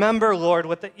 Remember, Lord,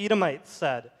 what the Edomites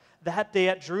said. That day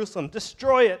at Jerusalem,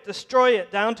 destroy it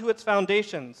down to its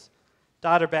foundations.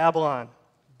 Daughter Babylon,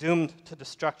 doomed to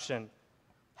destruction.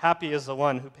 Happy is the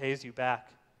one who pays you back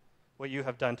what you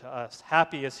have done to us.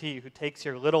 Happy is he who takes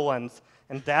your little ones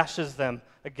and dashes them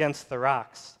against the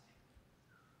rocks."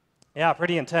 Yeah,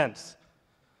 pretty intense.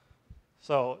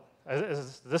 So,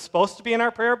 is this supposed to be in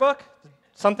our prayer book? Did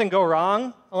something go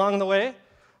wrong along the way?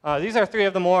 These are three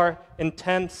of the more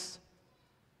intense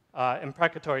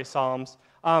imprecatory psalms.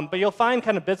 But you'll find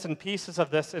kind of bits and pieces of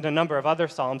this in a number of other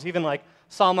psalms, even like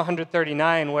Psalm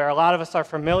 139, where a lot of us are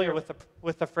familiar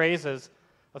with the phrases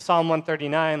of Psalm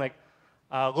 139, like,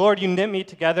 "Lord, you knit me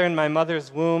together in my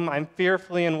mother's womb. I'm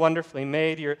fearfully and wonderfully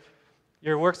made.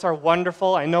 Your works are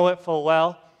wonderful. I know it full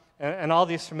well." And all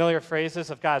these familiar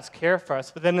phrases of God's care for us.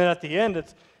 But then at the end,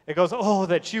 it goes, "Oh,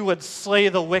 that you would slay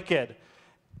the wicked.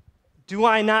 Do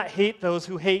I not hate those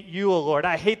who hate you, O Lord?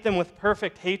 I hate them with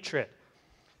perfect hatred."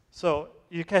 So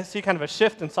you can see kind of a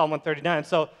shift in Psalm 139.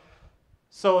 So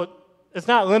it's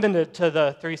not limited to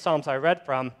the three Psalms I read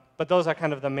from, but those are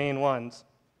kind of the main ones.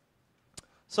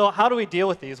 So how do we deal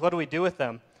with these? What do we do with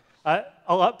them? A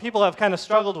lot of people have kind of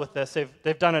struggled with this.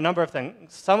 They've done a number of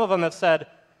things. Some of them have said,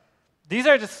 these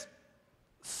are just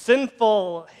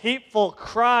sinful, hateful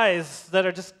cries that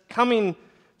are just coming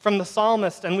from the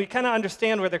psalmist, and we kind of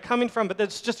understand where they're coming from, but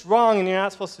it's just wrong, and you're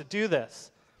not supposed to do this.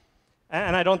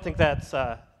 And I don't think that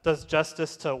does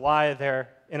justice to why they're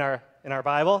in our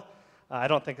Bible. I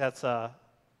don't think that's a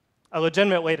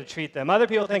legitimate way to treat them. Other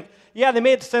people think, yeah, they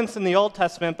made sense in the Old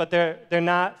Testament, but they're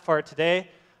not for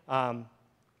today.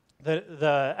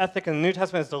 The ethic in the New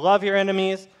Testament is to love your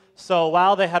enemies, so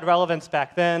while they had relevance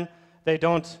back then, they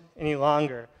don't any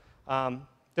longer.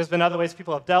 There's been other ways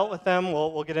people have dealt with them.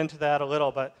 We'll get into that a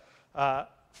little, but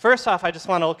First off, I just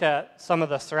want to look at some of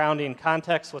the surrounding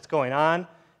context, what's going on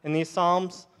in these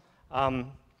Psalms, kind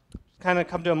of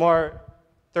come to a more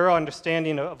thorough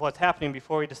understanding of what's happening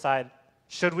before we decide,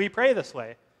 should we pray this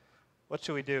way? What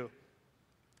should we do?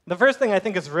 The first thing I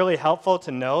think is really helpful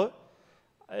to note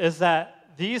is that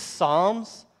these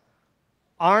Psalms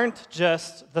aren't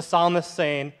just the psalmist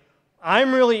saying,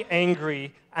 I'm really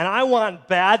angry and I want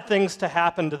bad things to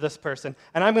happen to this person,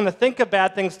 and I'm going to think of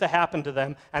bad things to happen to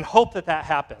them and hope that that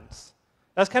happens.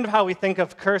 That's kind of how we think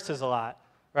of curses a lot,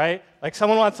 right? Like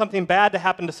someone wants something bad to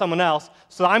happen to someone else,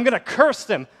 so I'm going to curse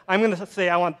them. I'm going to say,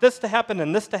 I want this to happen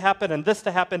and this to happen and this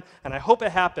to happen, and I hope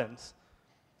it happens.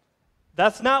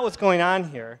 That's not what's going on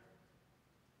here.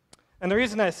 And the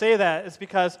reason I say that is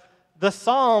because the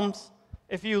Psalms,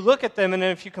 if you look at them and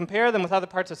if you compare them with other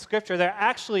parts of Scripture, they're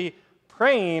actually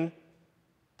praying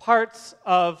parts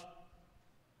of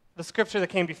the Scripture that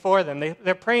came before them.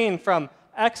 They're praying from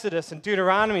Exodus and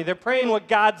Deuteronomy. They're praying what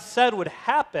God said would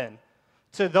happen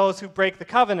to those who break the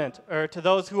covenant or to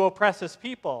those who oppress his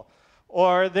people.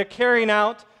 Or they're carrying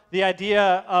out the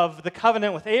idea of the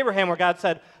covenant with Abraham where God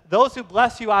said, those who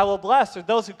bless you I will bless, or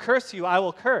those who curse you I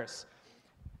will curse.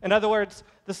 In other words,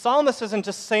 the psalmist isn't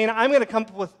just saying, I'm going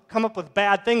to come up with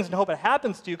bad things and hope it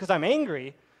happens to you because I'm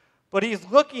angry, but he's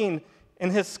looking in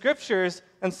his scriptures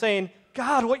and saying,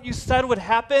 God, what you said would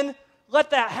happen, let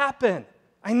that happen.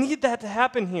 I need that to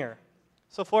happen here.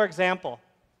 So for example,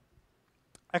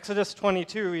 Exodus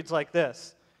 22 reads like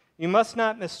this, you must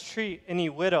not mistreat any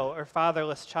widow or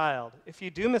fatherless child. If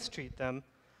you do mistreat them,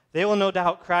 they will no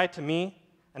doubt cry to me,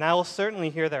 and I will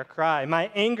certainly hear their cry. My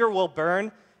anger will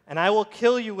burn, and I will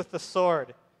kill you with the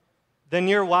sword. Then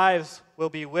your wives will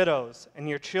be widows, and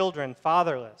your children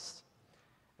fatherless.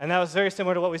 And that was very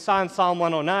similar to what we saw in Psalm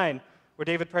 109, where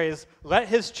David prays, let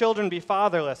his children be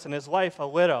fatherless and his wife a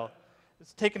widow.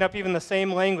 It's taken up even the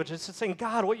same language. It's just saying,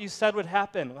 God, what you said would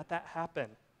happen, let that happen.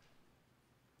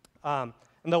 And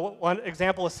the one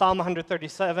example is Psalm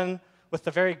 137 with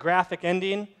the very graphic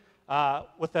ending,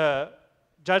 with the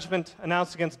judgment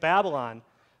announced against Babylon.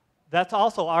 That's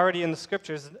also already in the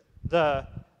scriptures,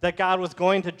 that God was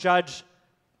going to judge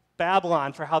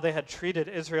Babylon for how they had treated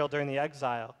Israel during the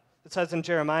exile. It says in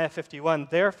Jeremiah 51,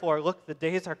 therefore, look, the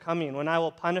days are coming when I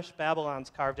will punish Babylon's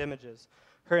carved images.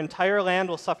 Her entire land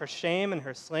will suffer shame, and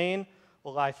her slain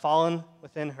will lie fallen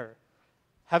within her.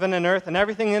 Heaven and earth and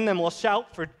everything in them will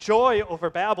shout for joy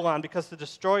over Babylon because the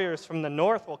destroyers from the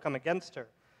north will come against her.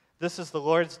 This is the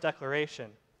Lord's declaration.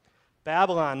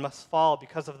 Babylon must fall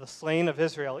because of the slain of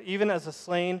Israel, even as the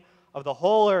slain of the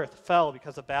whole earth fell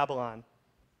because of Babylon.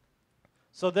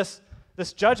 So this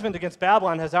judgment against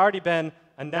Babylon has already been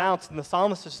announced, and the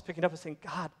psalmist is just picking up and saying,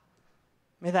 God,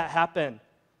 may that happen.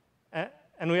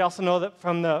 And we also know that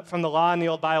from the law in the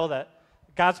Old Bible that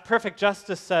God's perfect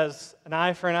justice says an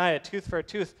eye for an eye, a tooth for a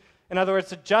tooth. In other words,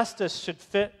 the justice should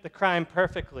fit the crime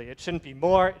perfectly. It shouldn't be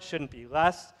more, it shouldn't be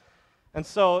less. And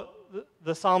so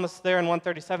the psalmist there in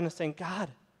 137 is saying, God,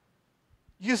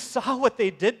 you saw what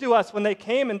they did to us when they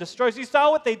came and destroyed us. You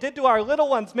saw what they did to our little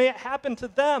ones. May it happen to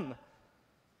them.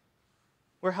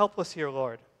 We're helpless here,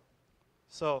 Lord.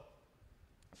 So,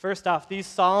 first off, these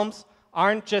psalms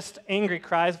aren't just angry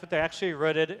cries, but they're actually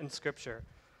rooted in Scripture.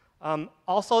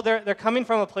 Also, they're coming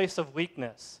from a place of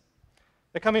weakness.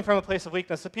 They're coming from a place of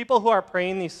weakness. The people who are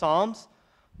praying these psalms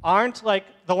aren't like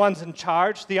the ones in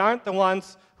charge. They aren't the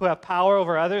ones who have power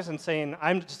over others and saying,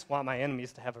 I just want my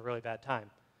enemies to have a really bad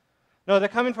time. No, they're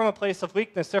coming from a place of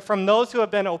weakness. They're from those who have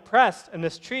been oppressed and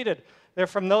mistreated. They're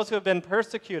from those who have been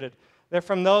persecuted. They're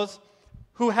from those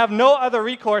who have no other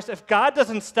recourse. If God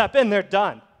doesn't step in, they're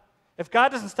done. If God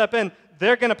doesn't step in,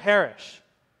 they're going to perish.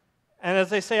 And as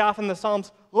they say often in the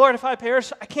Psalms, Lord, if I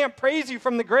perish, I can't praise you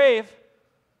from the grave.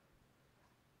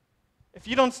 If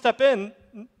you don't step in,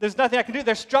 there's nothing I can do.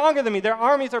 They're stronger than me. Their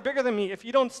armies are bigger than me. If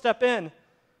you don't step in,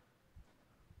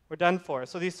 we're done for.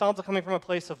 So these Psalms are coming from a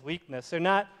place of weakness. They're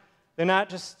not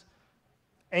just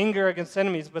anger against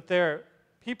enemies, but they're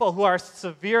people who are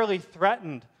severely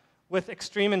threatened with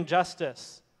extreme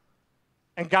injustice.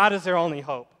 And God is their only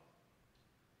hope.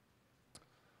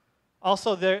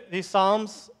 Also, these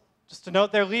Psalms, just to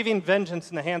note, they're leaving vengeance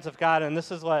in the hands of God. And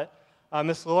this is what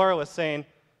Miss Laura was saying,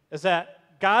 is that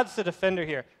God's the defender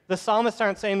here. The psalmists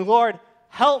aren't saying, Lord,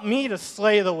 help me to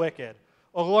slay the wicked.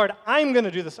 Or, Lord, I'm going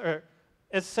to do this. Or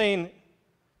it's saying,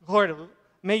 Lord,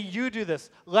 may you do this.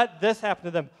 Let this happen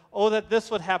to them. Oh, that this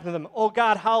would happen to them. Oh,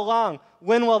 God, how long?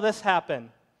 When will this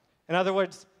happen? In other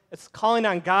words, it's calling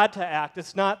on God to act.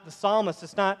 It's not the psalmist.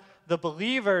 It's not the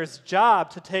believer's job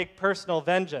to take personal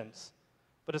vengeance,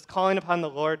 but it's calling upon the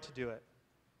Lord to do it.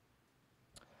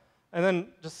 And then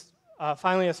just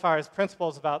finally, as far as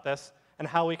principles about this, and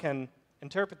how we can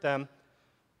interpret them.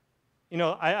 You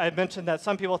know, I mentioned that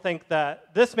some people think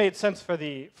that this made sense for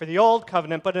the old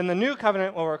covenant, but in the new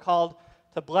covenant, where we're called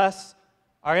to bless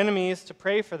our enemies, to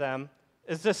pray for them,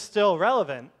 is this still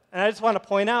relevant? And I just want to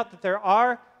point out that there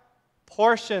are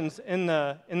portions in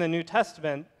the New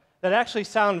Testament that actually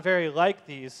sound very like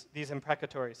these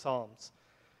imprecatory psalms.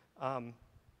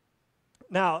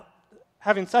 Now,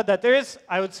 having said that, there is,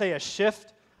 I would say, a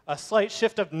slight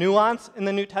shift of nuance in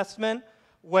the New Testament,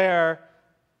 where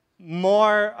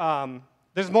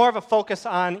there's more of a focus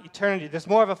on eternity. There's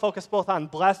more of a focus both on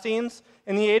blessings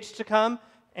in the age to come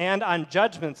and on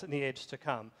judgments in the age to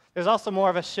come. There's also more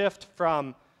of a shift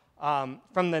from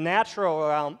the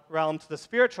natural realm to the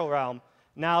spiritual realm,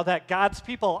 now that God's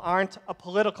people aren't a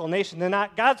political nation.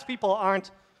 God's people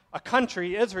aren't a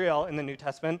country, Israel, in the New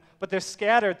Testament, but they're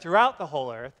scattered throughout the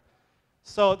whole earth.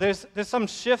 So there's some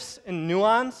shifts in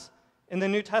nuance in the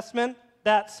New Testament.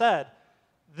 That said,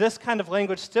 this kind of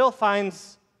language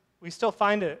we still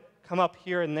find it come up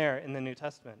here and there in the New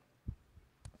Testament.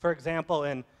 For example,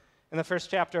 in the first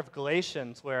chapter of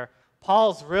Galatians, where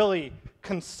Paul's really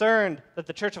concerned that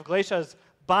the church of Galatia is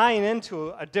buying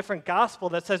into a different gospel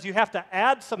that says you have to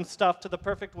add some stuff to the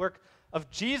perfect work of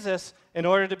Jesus in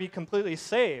order to be completely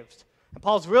saved. And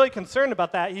Paul's really concerned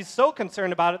about that. He's so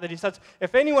concerned about it that he says,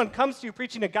 if anyone comes to you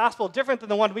preaching a gospel different than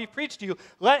the one we preached to you,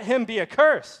 let him be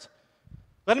accursed.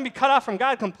 Let him be cut off from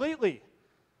God completely.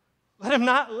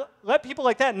 Let people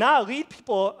like that not lead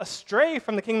people astray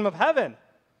from the kingdom of heaven.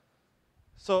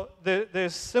 So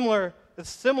it's similar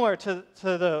to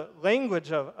the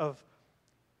language of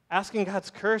asking God's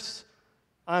curse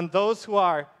on those who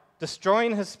are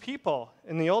destroying his people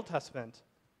in the Old Testament.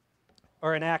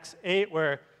 Or in Acts 8,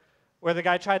 where the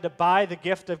guy tried to buy the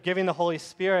gift of giving the Holy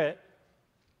Spirit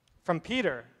from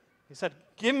Peter. He said,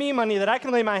 give me money that I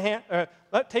can lay my hand,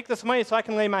 take this money so I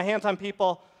can lay my hands on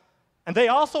people, and they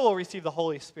also will receive the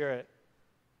Holy Spirit.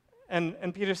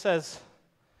 And Peter says,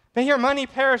 may your money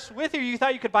perish with you. You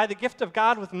thought you could buy the gift of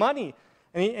God with money.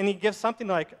 And he gives something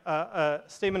like a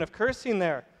statement of cursing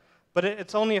there. But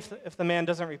it's only if the man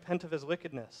doesn't repent of his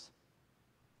wickedness.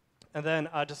 And then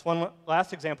just one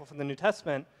last example from the New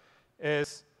Testament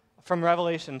is from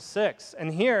Revelation 6.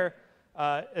 And here,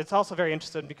 it's also very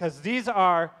interesting because these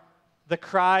are the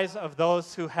cries of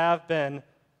those who have been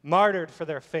martyred for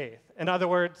their faith. In other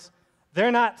words,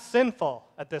 they're not sinful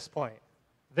at this point.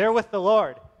 They're with the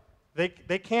Lord.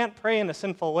 They can't pray in a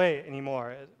sinful way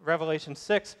anymore. Revelation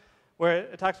 6, where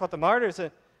it talks about the martyrs,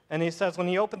 and he says, when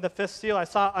he opened the fifth seal, I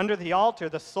saw under the altar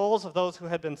the souls of those who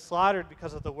had been slaughtered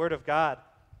because of the word of God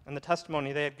and the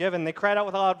testimony they had given. They cried out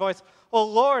with a loud voice, O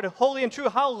Lord, holy and true,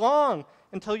 how long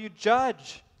until you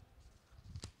judge?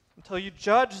 Until you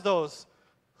judge those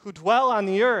who dwell on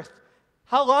the earth?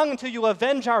 How long until you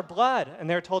avenge our blood? And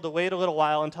they're told to wait a little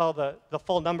while until the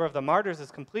full number of the martyrs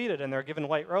is completed and they're given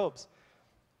white robes.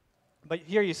 But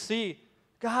here you see,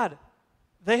 God,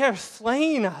 they are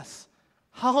slaying us.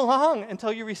 How long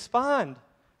until you respond?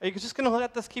 Are you just going to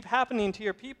let this keep happening to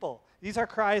your people? These are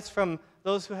cries from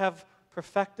those who have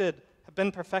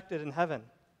been perfected in heaven.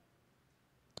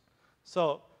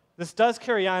 So this does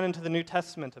carry on into the New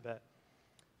Testament a bit.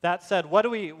 That said, what do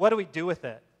we do with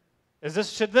it?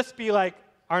 Should this be like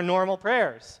our normal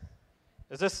prayers?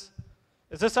 Is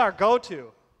this our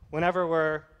go-to whenever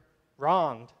we're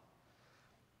wronged?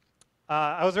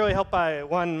 I was really helped by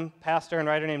one pastor and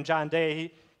writer named John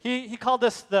Day. He called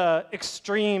this the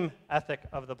extreme ethic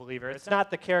of the believer. It's not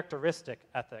the characteristic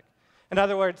ethic. In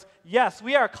other words, yes,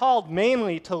 we are called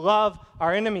mainly to love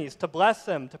our enemies, to bless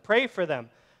them, to pray for them,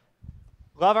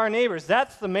 love our neighbors.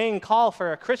 That's the main call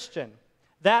for a Christian.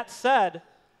 That said,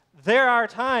 there are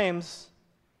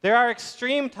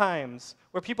extreme times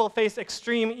where people face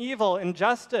extreme evil,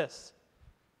 injustice,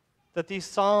 that these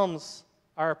psalms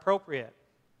are appropriate.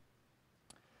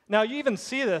 Now, you even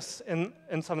see this in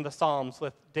some of the Psalms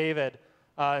with David,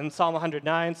 in Psalm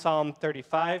 109, Psalm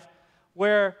 35,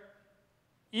 where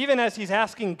even as he's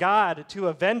asking God to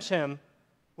avenge him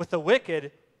with the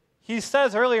wicked, he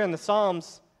says earlier in the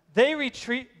Psalms, they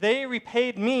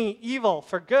repaid me evil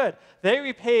for good. They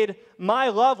repaid my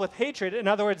love with hatred. In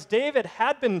other words, David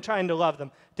had been trying to love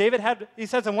them. He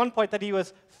says at one point that he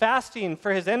was fasting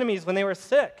for his enemies when they were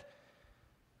sick.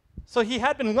 So he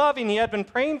had been loving, he had been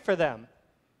praying for them.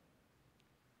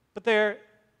 But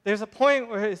there's a point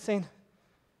where he's saying,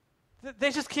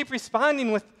 they just keep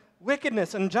responding with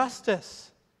wickedness and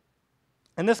injustice.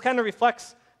 And this kind of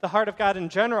reflects the heart of God in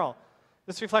general.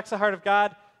 This reflects the heart of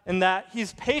God in that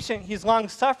he's patient, he's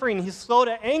long-suffering, he's slow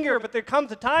to anger, but there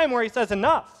comes a time where he says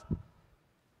enough.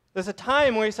 There's a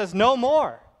time where he says no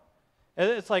more.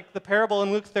 It's like the parable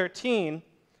in Luke 13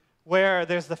 where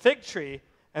there's the fig tree,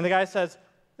 and the guy says,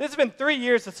 this has been 3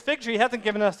 years, this fig tree hasn't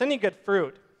given us any good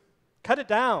fruit. Cut it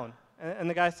down. And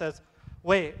the guy says,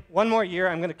 wait, 1 more year,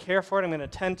 I'm going to care for it, I'm going to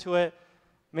tend to it.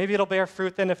 Maybe it'll bear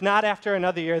fruit then. If not after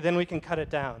another year, then we can cut it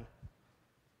down.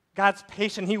 God's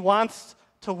patient. He wants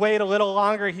to wait a little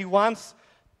longer. He wants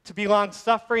to be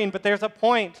long-suffering, but there's a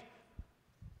point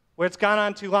where it's gone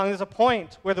on too long. There's a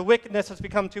point where the wickedness has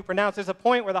become too pronounced. There's a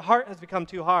point where the heart has become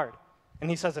too hard. And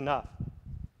he says enough.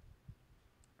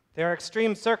 There are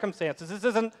extreme circumstances. This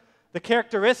isn't the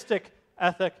characteristic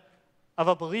ethic of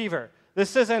a believer.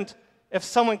 This isn't if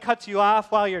someone cuts you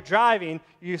off while you're driving,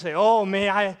 you say, oh, may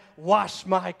I wash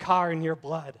my car in your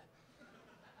blood.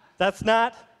 That's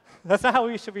not how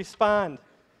we should respond.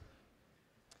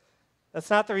 That's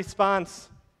not the response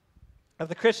of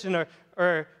the Christian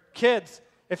or kids.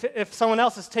 If someone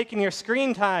else is taking your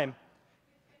screen time,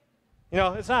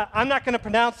 it's not, I'm not going to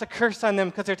pronounce a curse on them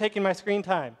because they're taking my screen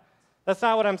time. That's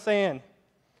not what I'm saying.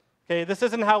 Okay, this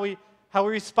isn't how we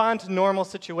respond to normal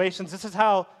situations. This is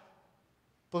how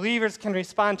believers can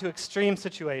respond to extreme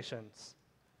situations.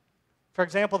 For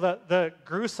example, the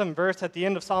gruesome verse at the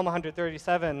end of Psalm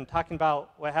 137, talking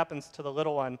about what happens to the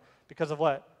little one because of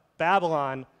what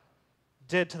Babylon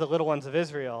did to the little ones of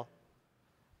Israel.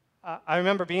 I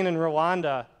remember being in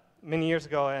Rwanda many years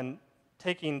ago and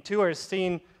taking tours,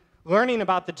 learning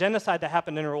about the genocide that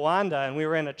happened in Rwanda, and we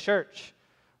were in a church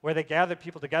where they gathered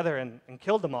people together and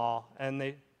killed them all, and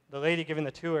the lady giving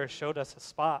the tour showed us a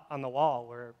spot on the wall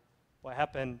where what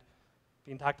happened,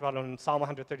 being talked about in Psalm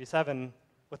 137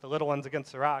 with the little ones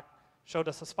against the rock, showed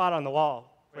us a spot on the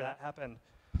wall where that happened.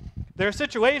 There are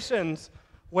situations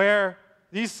where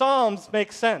these psalms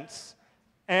make sense,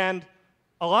 and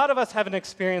a lot of us haven't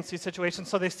experienced these situations,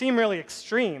 so they seem really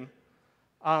extreme,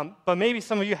 but maybe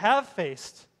some of you have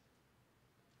faced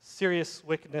serious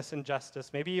wickedness and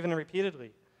injustice, maybe even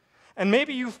repeatedly. And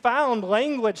maybe you found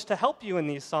language to help you in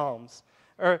these psalms.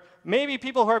 Or maybe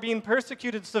people who are being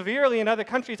persecuted severely in other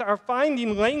countries are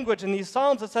finding language in these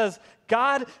psalms that says,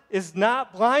 God is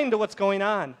not blind to what's going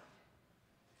on.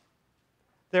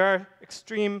 There are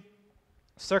extreme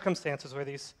circumstances where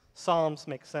these psalms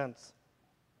make sense.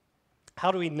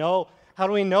 How do we know? How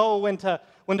do we know when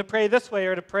to pray this way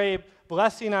or to pray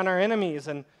blessing on our enemies?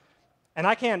 And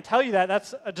I can't tell you that.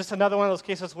 That's just another one of those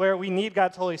cases where we need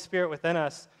God's Holy Spirit within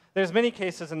us. There's many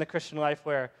cases in the Christian life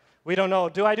where we don't know,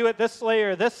 do I do it this way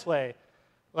or this way?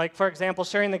 Like, for example,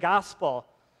 sharing the gospel.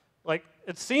 Like,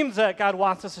 it seems that God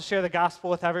wants us to share the gospel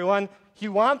with everyone. He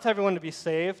wants everyone to be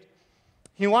saved.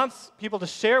 He wants people to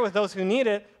share with those who need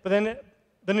it, but then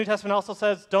the New Testament also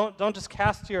says, don't just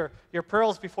cast your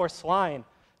pearls before swine.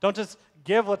 Don't just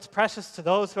give what's precious to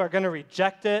those who are going to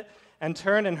reject it and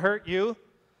turn and hurt you.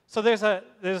 So there's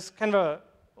kind of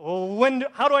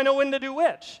how do I know when to do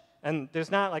which? And there's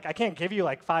not I can't give you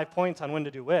 5 points on when to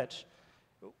do which.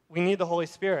 We need the Holy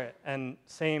Spirit, and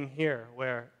same here,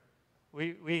 where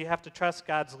we have to trust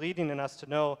God's leading in us to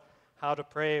know how to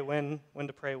pray, when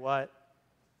to pray what.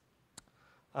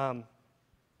 So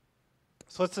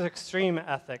it's an extreme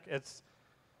ethic.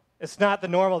 It's not the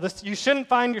normal. You shouldn't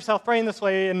find yourself praying this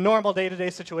way in normal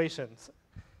day-to-day situations.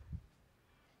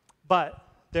 But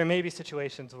there may be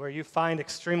situations where you find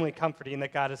extremely comforting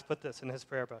that God has put this in his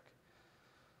prayer book.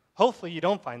 Hopefully you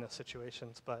don't find those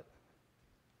situations, but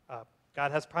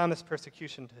God has promised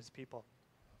persecution to his people.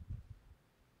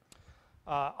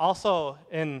 Also,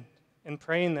 in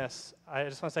praying this, I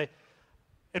just want to say,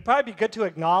 it'd probably be good to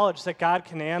acknowledge that God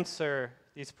can answer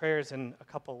these prayers in a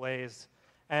couple ways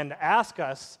and ask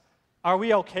us, are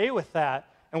we okay with that?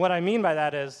 And what I mean by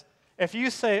that is, if you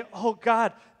say, oh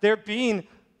God, they're being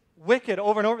wicked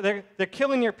over and over, they're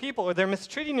killing your people, or they're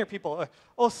mistreating your people, or,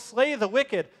 oh, slay the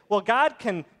wicked. Well, God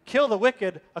can kill the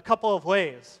wicked a couple of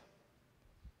ways.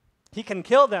 He can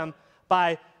kill them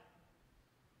by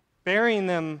burying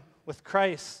them with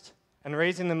Christ and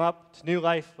raising them up to new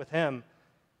life with him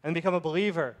and become a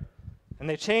believer. And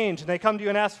they change, and they come to you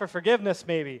and ask for forgiveness,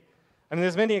 maybe. I mean,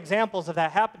 there's many examples of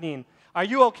that happening. Are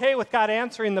you okay with God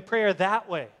answering the prayer that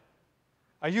way?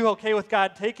 Are you okay with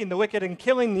God taking the wicked and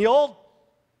killing the old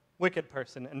wicked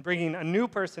person and bringing a new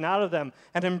person out of them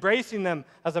and embracing them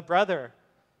as a brother,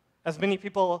 as many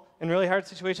people in really hard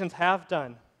situations have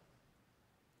done?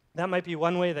 That might be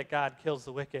one way that God kills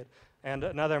the wicked, and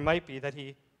another might be that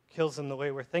he kills them the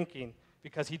way we're thinking,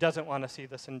 because he doesn't want to see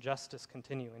this injustice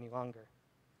continue any longer.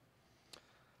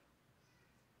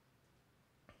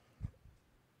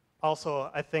 Also,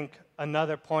 I think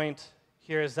another point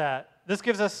here is that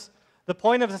the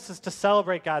point of this is to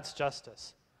celebrate God's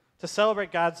justice. To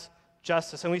celebrate God's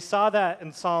justice. And we saw that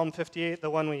in Psalm 58, the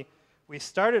one we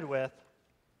started with,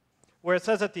 where it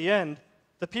says at the end,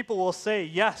 the people will say,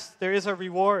 yes, there is a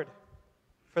reward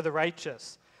for the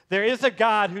righteous. There is a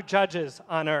God who judges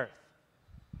on earth.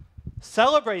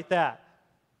 Celebrate that.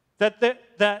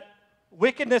 That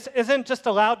wickedness isn't just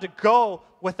allowed to go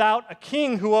without a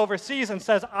king who oversees and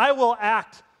says, I will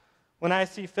act when I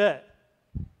see fit.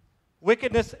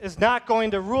 Wickedness is not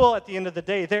going to rule at the end of the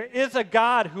day. There is a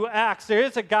God who acts. There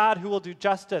is a God who will do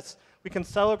justice. We can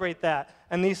celebrate that,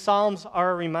 and these Psalms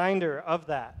are a reminder of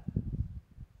that.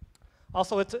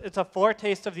 Also, it's a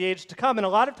foretaste of the age to come, and a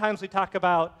lot of times we talk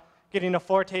about getting a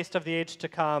foretaste of the age to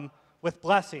come with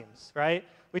blessings, right?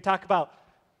 We talk about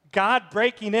God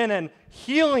breaking in and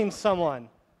healing someone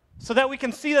so that we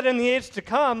can see that in the age to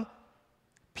come,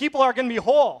 people are going to be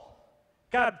whole.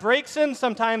 God breaks in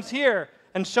sometimes here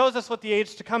and shows us what the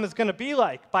age to come is going to be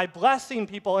like by blessing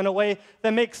people in a way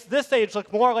that makes this age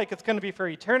look more like it's going to be for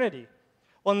eternity.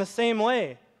 Well, in the same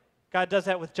way, God does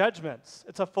that with judgments.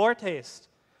 It's a foretaste.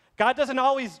 God doesn't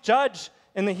always judge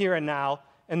in the here and now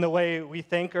in the way we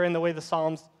think or in the way the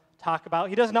Psalms talk about.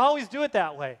 He doesn't always do it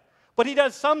that way. But he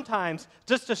does sometimes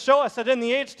just to show us that in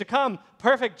the age to come,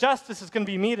 perfect justice is going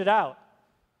to be meted out.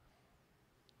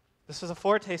 This is a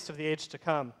foretaste of the age to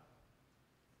come.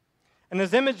 And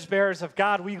as image bearers of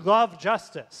God, we love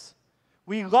justice.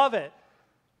 We love it,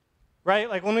 right?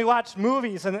 Like when we watch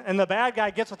movies and the bad guy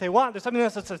gets what they want, there's something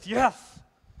that says, yes,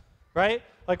 right?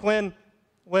 Like when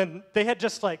they had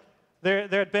just like, there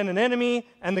had been an enemy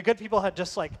and the good people had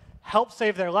just like helped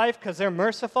save their life because they're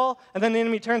merciful, and then the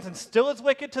enemy turns and still is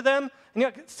wicked to them. And you're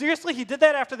like, seriously, he did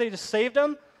that after they just saved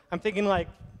him? I'm thinking like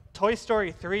Toy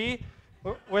Story 3,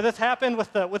 where this happened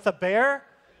with the bear,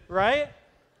 right?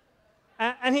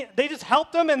 And they just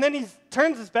helped him, and then he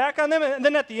turns his back on them, and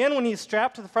then at the end when he's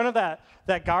strapped to the front of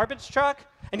that garbage truck,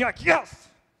 and you're like, yes,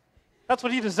 that's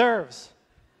what he deserves,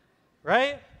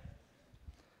 right?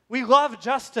 We love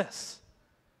justice.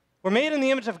 We're made in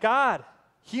the image of God.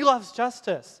 He loves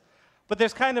justice. But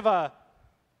there's kind of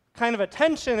a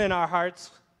tension in our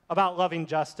hearts about loving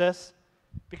justice,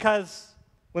 because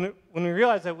when we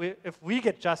realize that if we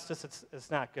get justice,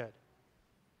 it's not good.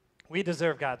 We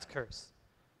deserve God's curse.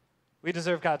 We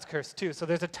deserve God's curse too. So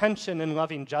there's a tension in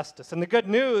loving justice. And the good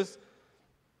news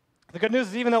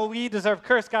is even though we deserve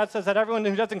curse, God says that everyone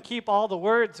who doesn't keep all the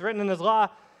words written in his law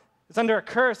is under a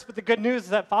curse. But the good news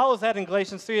that follows that in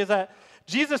Galatians 3 is that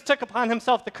Jesus took upon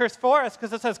himself the curse for us,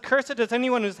 because it says, cursed is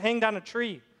anyone who's hanged on a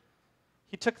tree.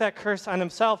 He took that curse on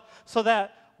himself so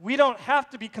that we don't have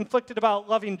to be conflicted about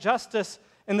loving justice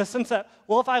in the sense that,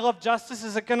 well, if I love justice,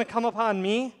 is it going to come upon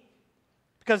me?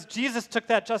 Because Jesus took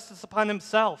that justice upon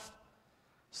himself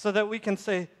so that we can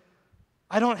say,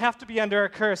 I don't have to be under a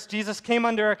curse. Jesus came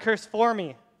under a curse for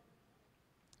me.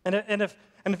 And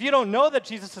if you don't know that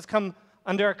Jesus has come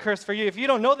under a curse for you, if you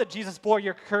don't know that Jesus bore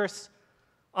your curse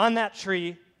on that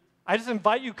tree, I just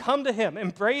invite you, come to him,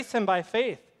 embrace him by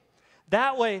faith.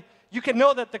 That way, you can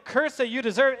know that the curse that you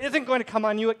deserve isn't going to come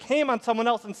on you. It came on someone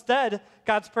else instead,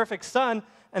 God's perfect Son,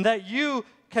 and that you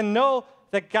can know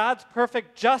that God's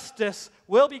perfect justice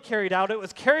will be carried out. It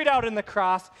was carried out in the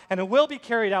cross, and it will be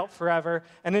carried out forever,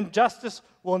 and injustice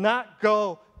will not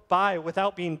go by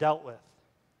without being dealt with.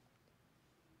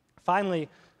 Finally,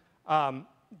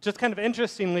 just kind of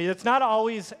interestingly, it's not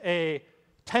always a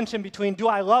tension between do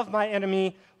I love my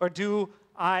enemy or do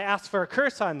I ask for a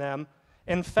curse on them.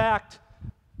 In fact,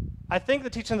 I think the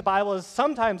teaching of the Bible is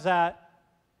sometimes that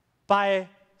by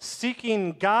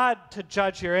seeking God to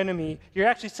judge your enemy, you're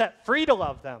actually set free to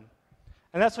love them.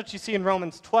 And that's what you see in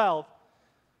Romans 12,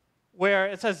 where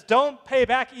it says, don't pay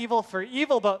back evil for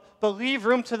evil, but leave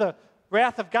room to the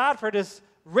wrath of God, for it is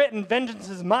written, vengeance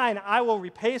is mine, I will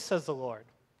repay, says the Lord.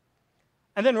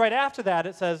 And then right after that,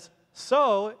 it says,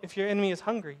 so if your enemy is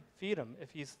hungry, feed him.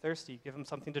 If he's thirsty, give him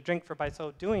something to drink, for by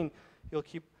so doing, you'll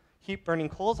keep burning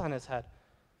coals on his head.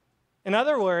 In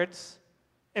other words,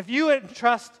 if you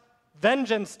entrust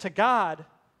vengeance to God,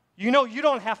 you know you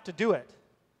don't have to do it.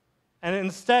 And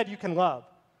instead, you can love.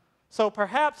 So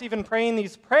perhaps even praying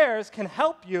these prayers can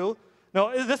help you.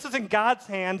 No, this is in God's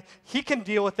hand. He can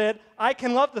deal with it. I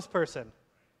can love this person.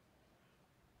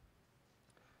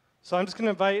 So I'm just going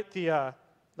to invite the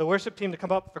worship team to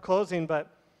come up for closing, but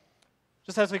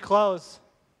just as we close,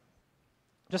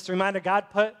 just a reminder, God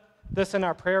put this in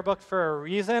our prayer book for a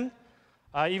reason.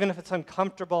 Even if it's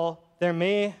uncomfortable, there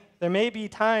may be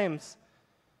times,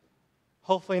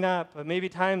 hopefully not, but maybe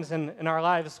times in our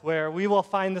lives where we will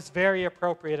find this very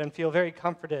appropriate and feel very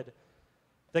comforted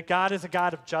that God is a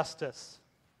God of justice.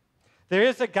 There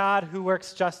is a God who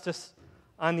works justice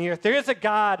on the earth. There is a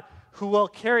God who will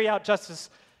carry out justice.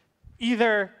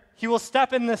 Either he will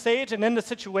step in this age and in the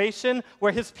situation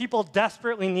where his people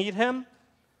desperately need him,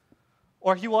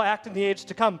 or he will act in the age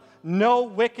to come. No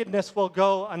wickedness will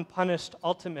go unpunished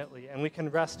ultimately, and we can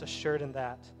rest assured in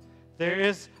that. There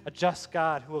is a just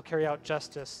God who will carry out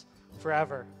justice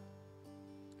forever.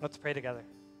 Let's pray together.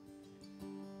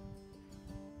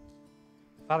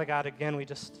 Father God, again, we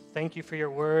just thank you for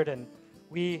your word, and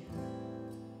we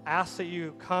ask that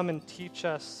you come and teach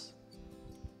us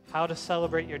how to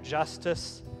celebrate your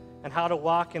justice and how to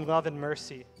walk in love and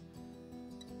mercy.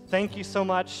 Thank you so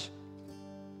much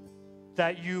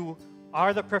that you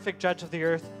are the perfect judge of the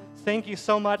earth. Thank you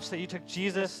so much that you took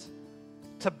Jesus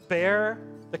to bear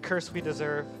the curse we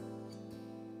deserve.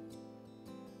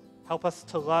 Help us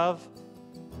to love,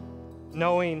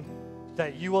 knowing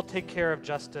that you will take care of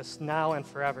justice now and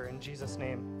forever. In Jesus'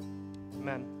 name,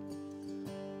 amen.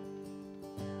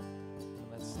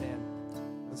 Let's stand.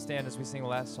 Let's stand as we sing the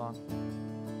last song.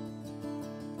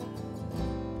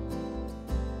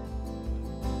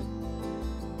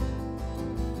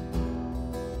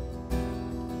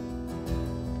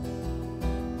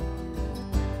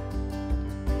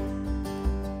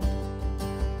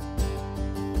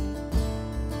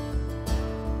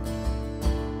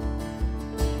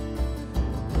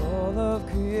 All of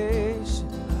creation,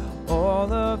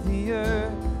 all of the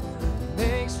earth,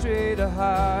 make straight a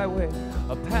highway,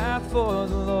 a path for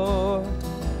the Lord.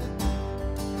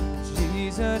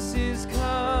 Jesus is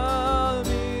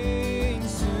coming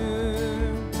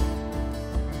soon.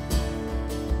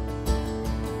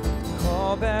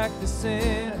 Call back the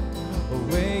sinner,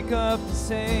 wake up the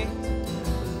saint.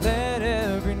 Let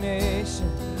every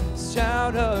nation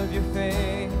shout of your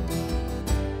fame.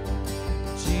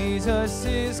 Jesus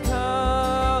is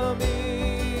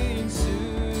coming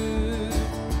soon.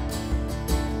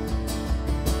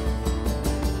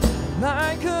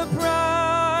 Like a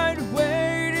bride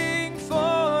waiting for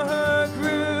her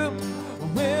groom,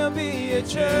 we'll be a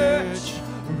church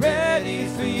ready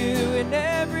for you, in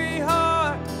every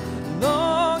heart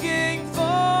longing for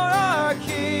our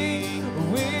King.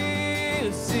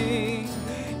 We'll sing,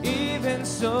 even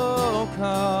so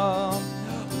come,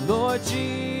 Lord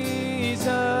Jesus,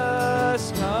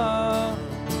 come.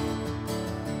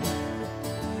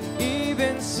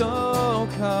 Even so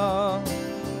come,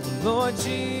 Lord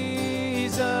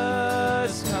Jesus,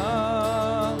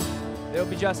 come. There will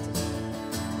be justice.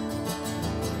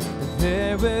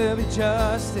 There will be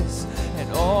justice,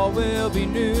 and all will be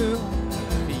new.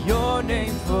 Your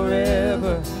name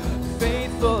forever,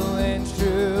 faithful and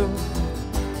true.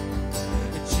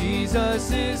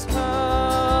 Jesus is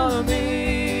coming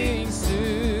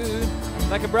soon.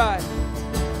 Like a bride.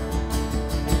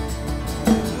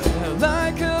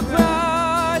 Like a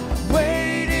bride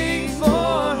waiting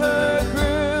for her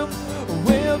groom,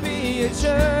 we'll be a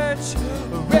church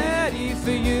ready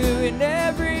for you, in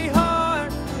every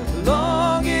heart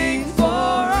longing for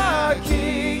our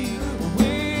King.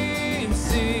 We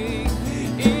sing,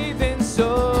 even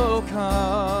so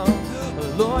come,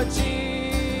 Lord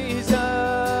Jesus,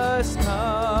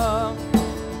 come.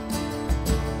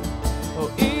 Oh,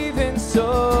 even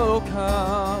so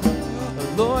come,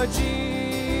 Lord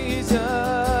Jesus,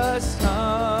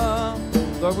 come.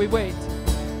 Lord, we wait.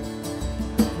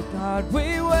 For God,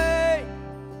 we wait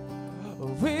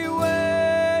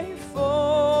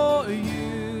for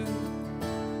you.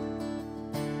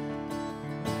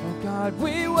 Oh God,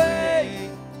 we wait.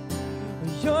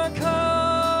 You're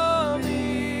coming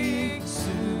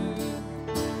soon.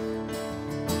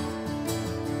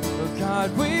 Oh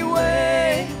God, we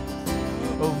wait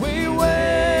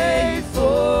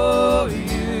for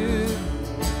you.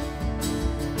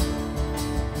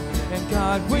 And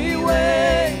God, we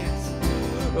wait.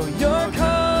 Oh, you're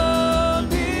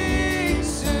coming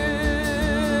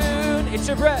soon. It's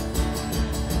your breath,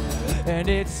 and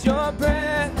it's your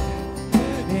breath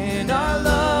in our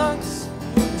lungs.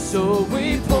 So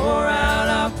we pour out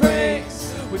our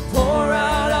praise. We pour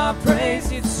out our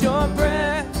praise. It's your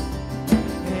breath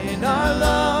in our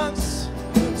lungs.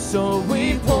 So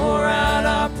we pour out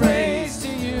our praise to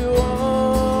you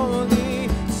only.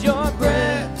 It's your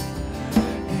breath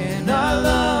in our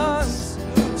lungs.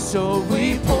 So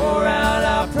we pour out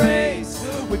our praise.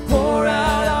 We pour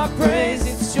out our praise.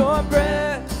 It's your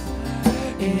breath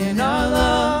in our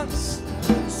lungs.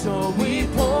 So we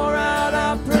pour out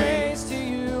our praise to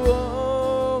you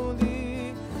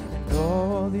only. And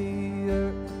all the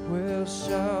earth will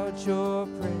shout your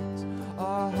praise.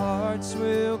 Our hearts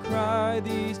will cry,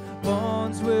 these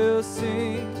bones will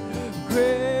sing.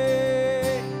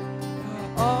 Great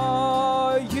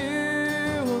are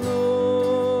you,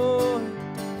 Lord.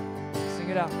 Sing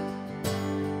it out.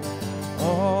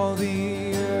 All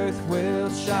the earth will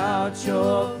shout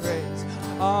your praise.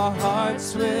 Our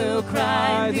hearts will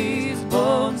cry, these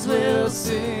bones will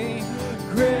sing.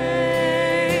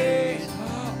 Great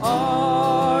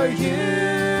are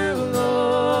you,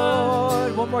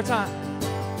 Lord. One more time.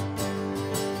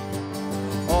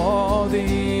 All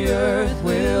the earth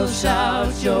will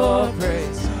shout your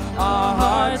praise. Our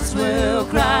hearts will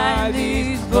cry,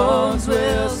 these bones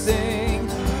will sing.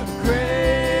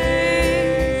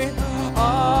 Great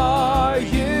are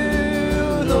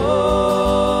you, Lord.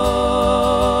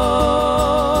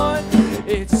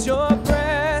 It's your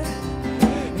breath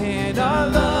in our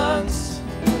lungs,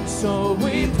 so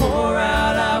we pour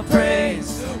out our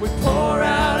praise. We pour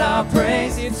out our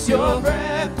praise. It's your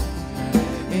breath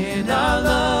in our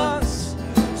lungs,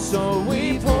 so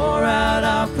we pour out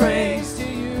our praise to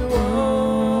you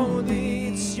only.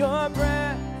 It's your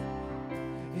breath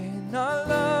in our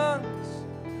lungs,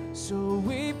 so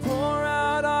we pour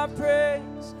out our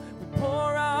praise. We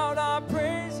pour out our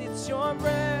praise. It's your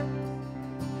breath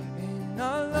in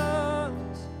our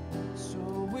lungs, so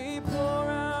we pour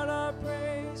out our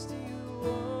praise to you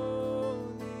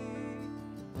only.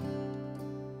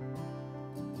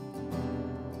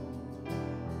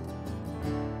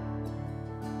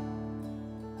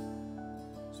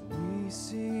 We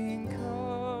sing,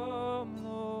 come,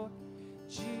 Lord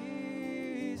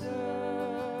Jesus,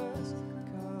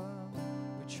 come.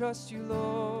 We trust you,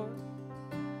 Lord.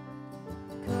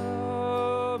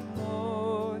 Come,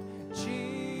 Lord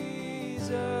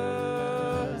Jesus,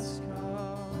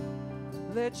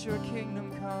 come. Let your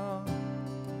kingdom come.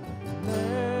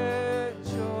 Let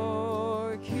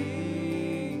your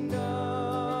kingdom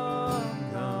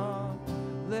come.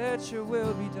 Let your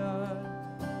will be done.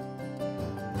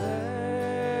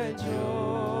 Let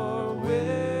your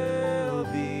will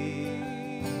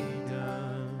be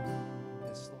done.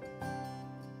 Yes, Lord.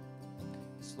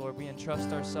 Yes, Lord, we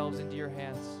entrust ourselves into your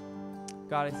hands.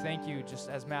 God, I thank you, just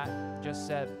as Matt just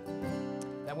said,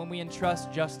 that when we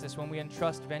entrust justice, when we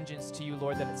entrust vengeance to you,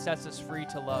 Lord, that it sets us free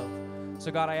to love.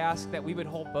 So, God, I ask that we would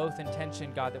hold both in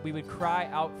tension, God, that we would cry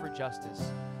out for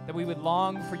justice, that we would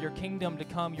long for your kingdom to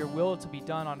come, your will to be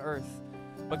done on earth.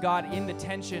 But God, in the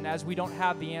tension, as we don't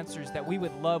have the answers, that we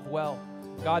would love well.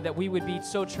 God, that we would be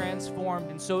so transformed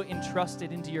and so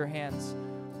entrusted into your hands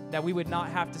that we would not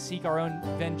have to seek our own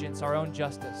vengeance, our own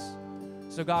justice.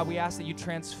 So God, we ask that you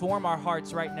transform our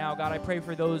hearts right now. God, I pray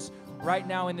for those right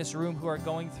now in this room who are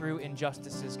going through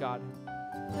injustices, God,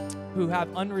 who have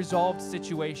unresolved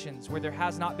situations where there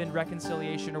has not been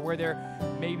reconciliation or where there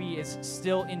maybe is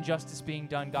still injustice being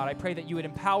done. God, I pray that you would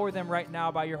empower them right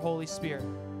now by your Holy Spirit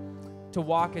to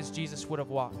walk as Jesus would have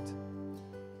walked.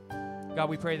 God,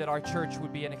 we pray that our church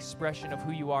would be an expression of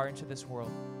who you are into this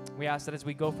world. We ask that as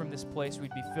we go from this place,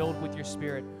 we'd be filled with your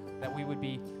Spirit, that we would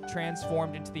be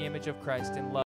transformed into the image of Christ in love.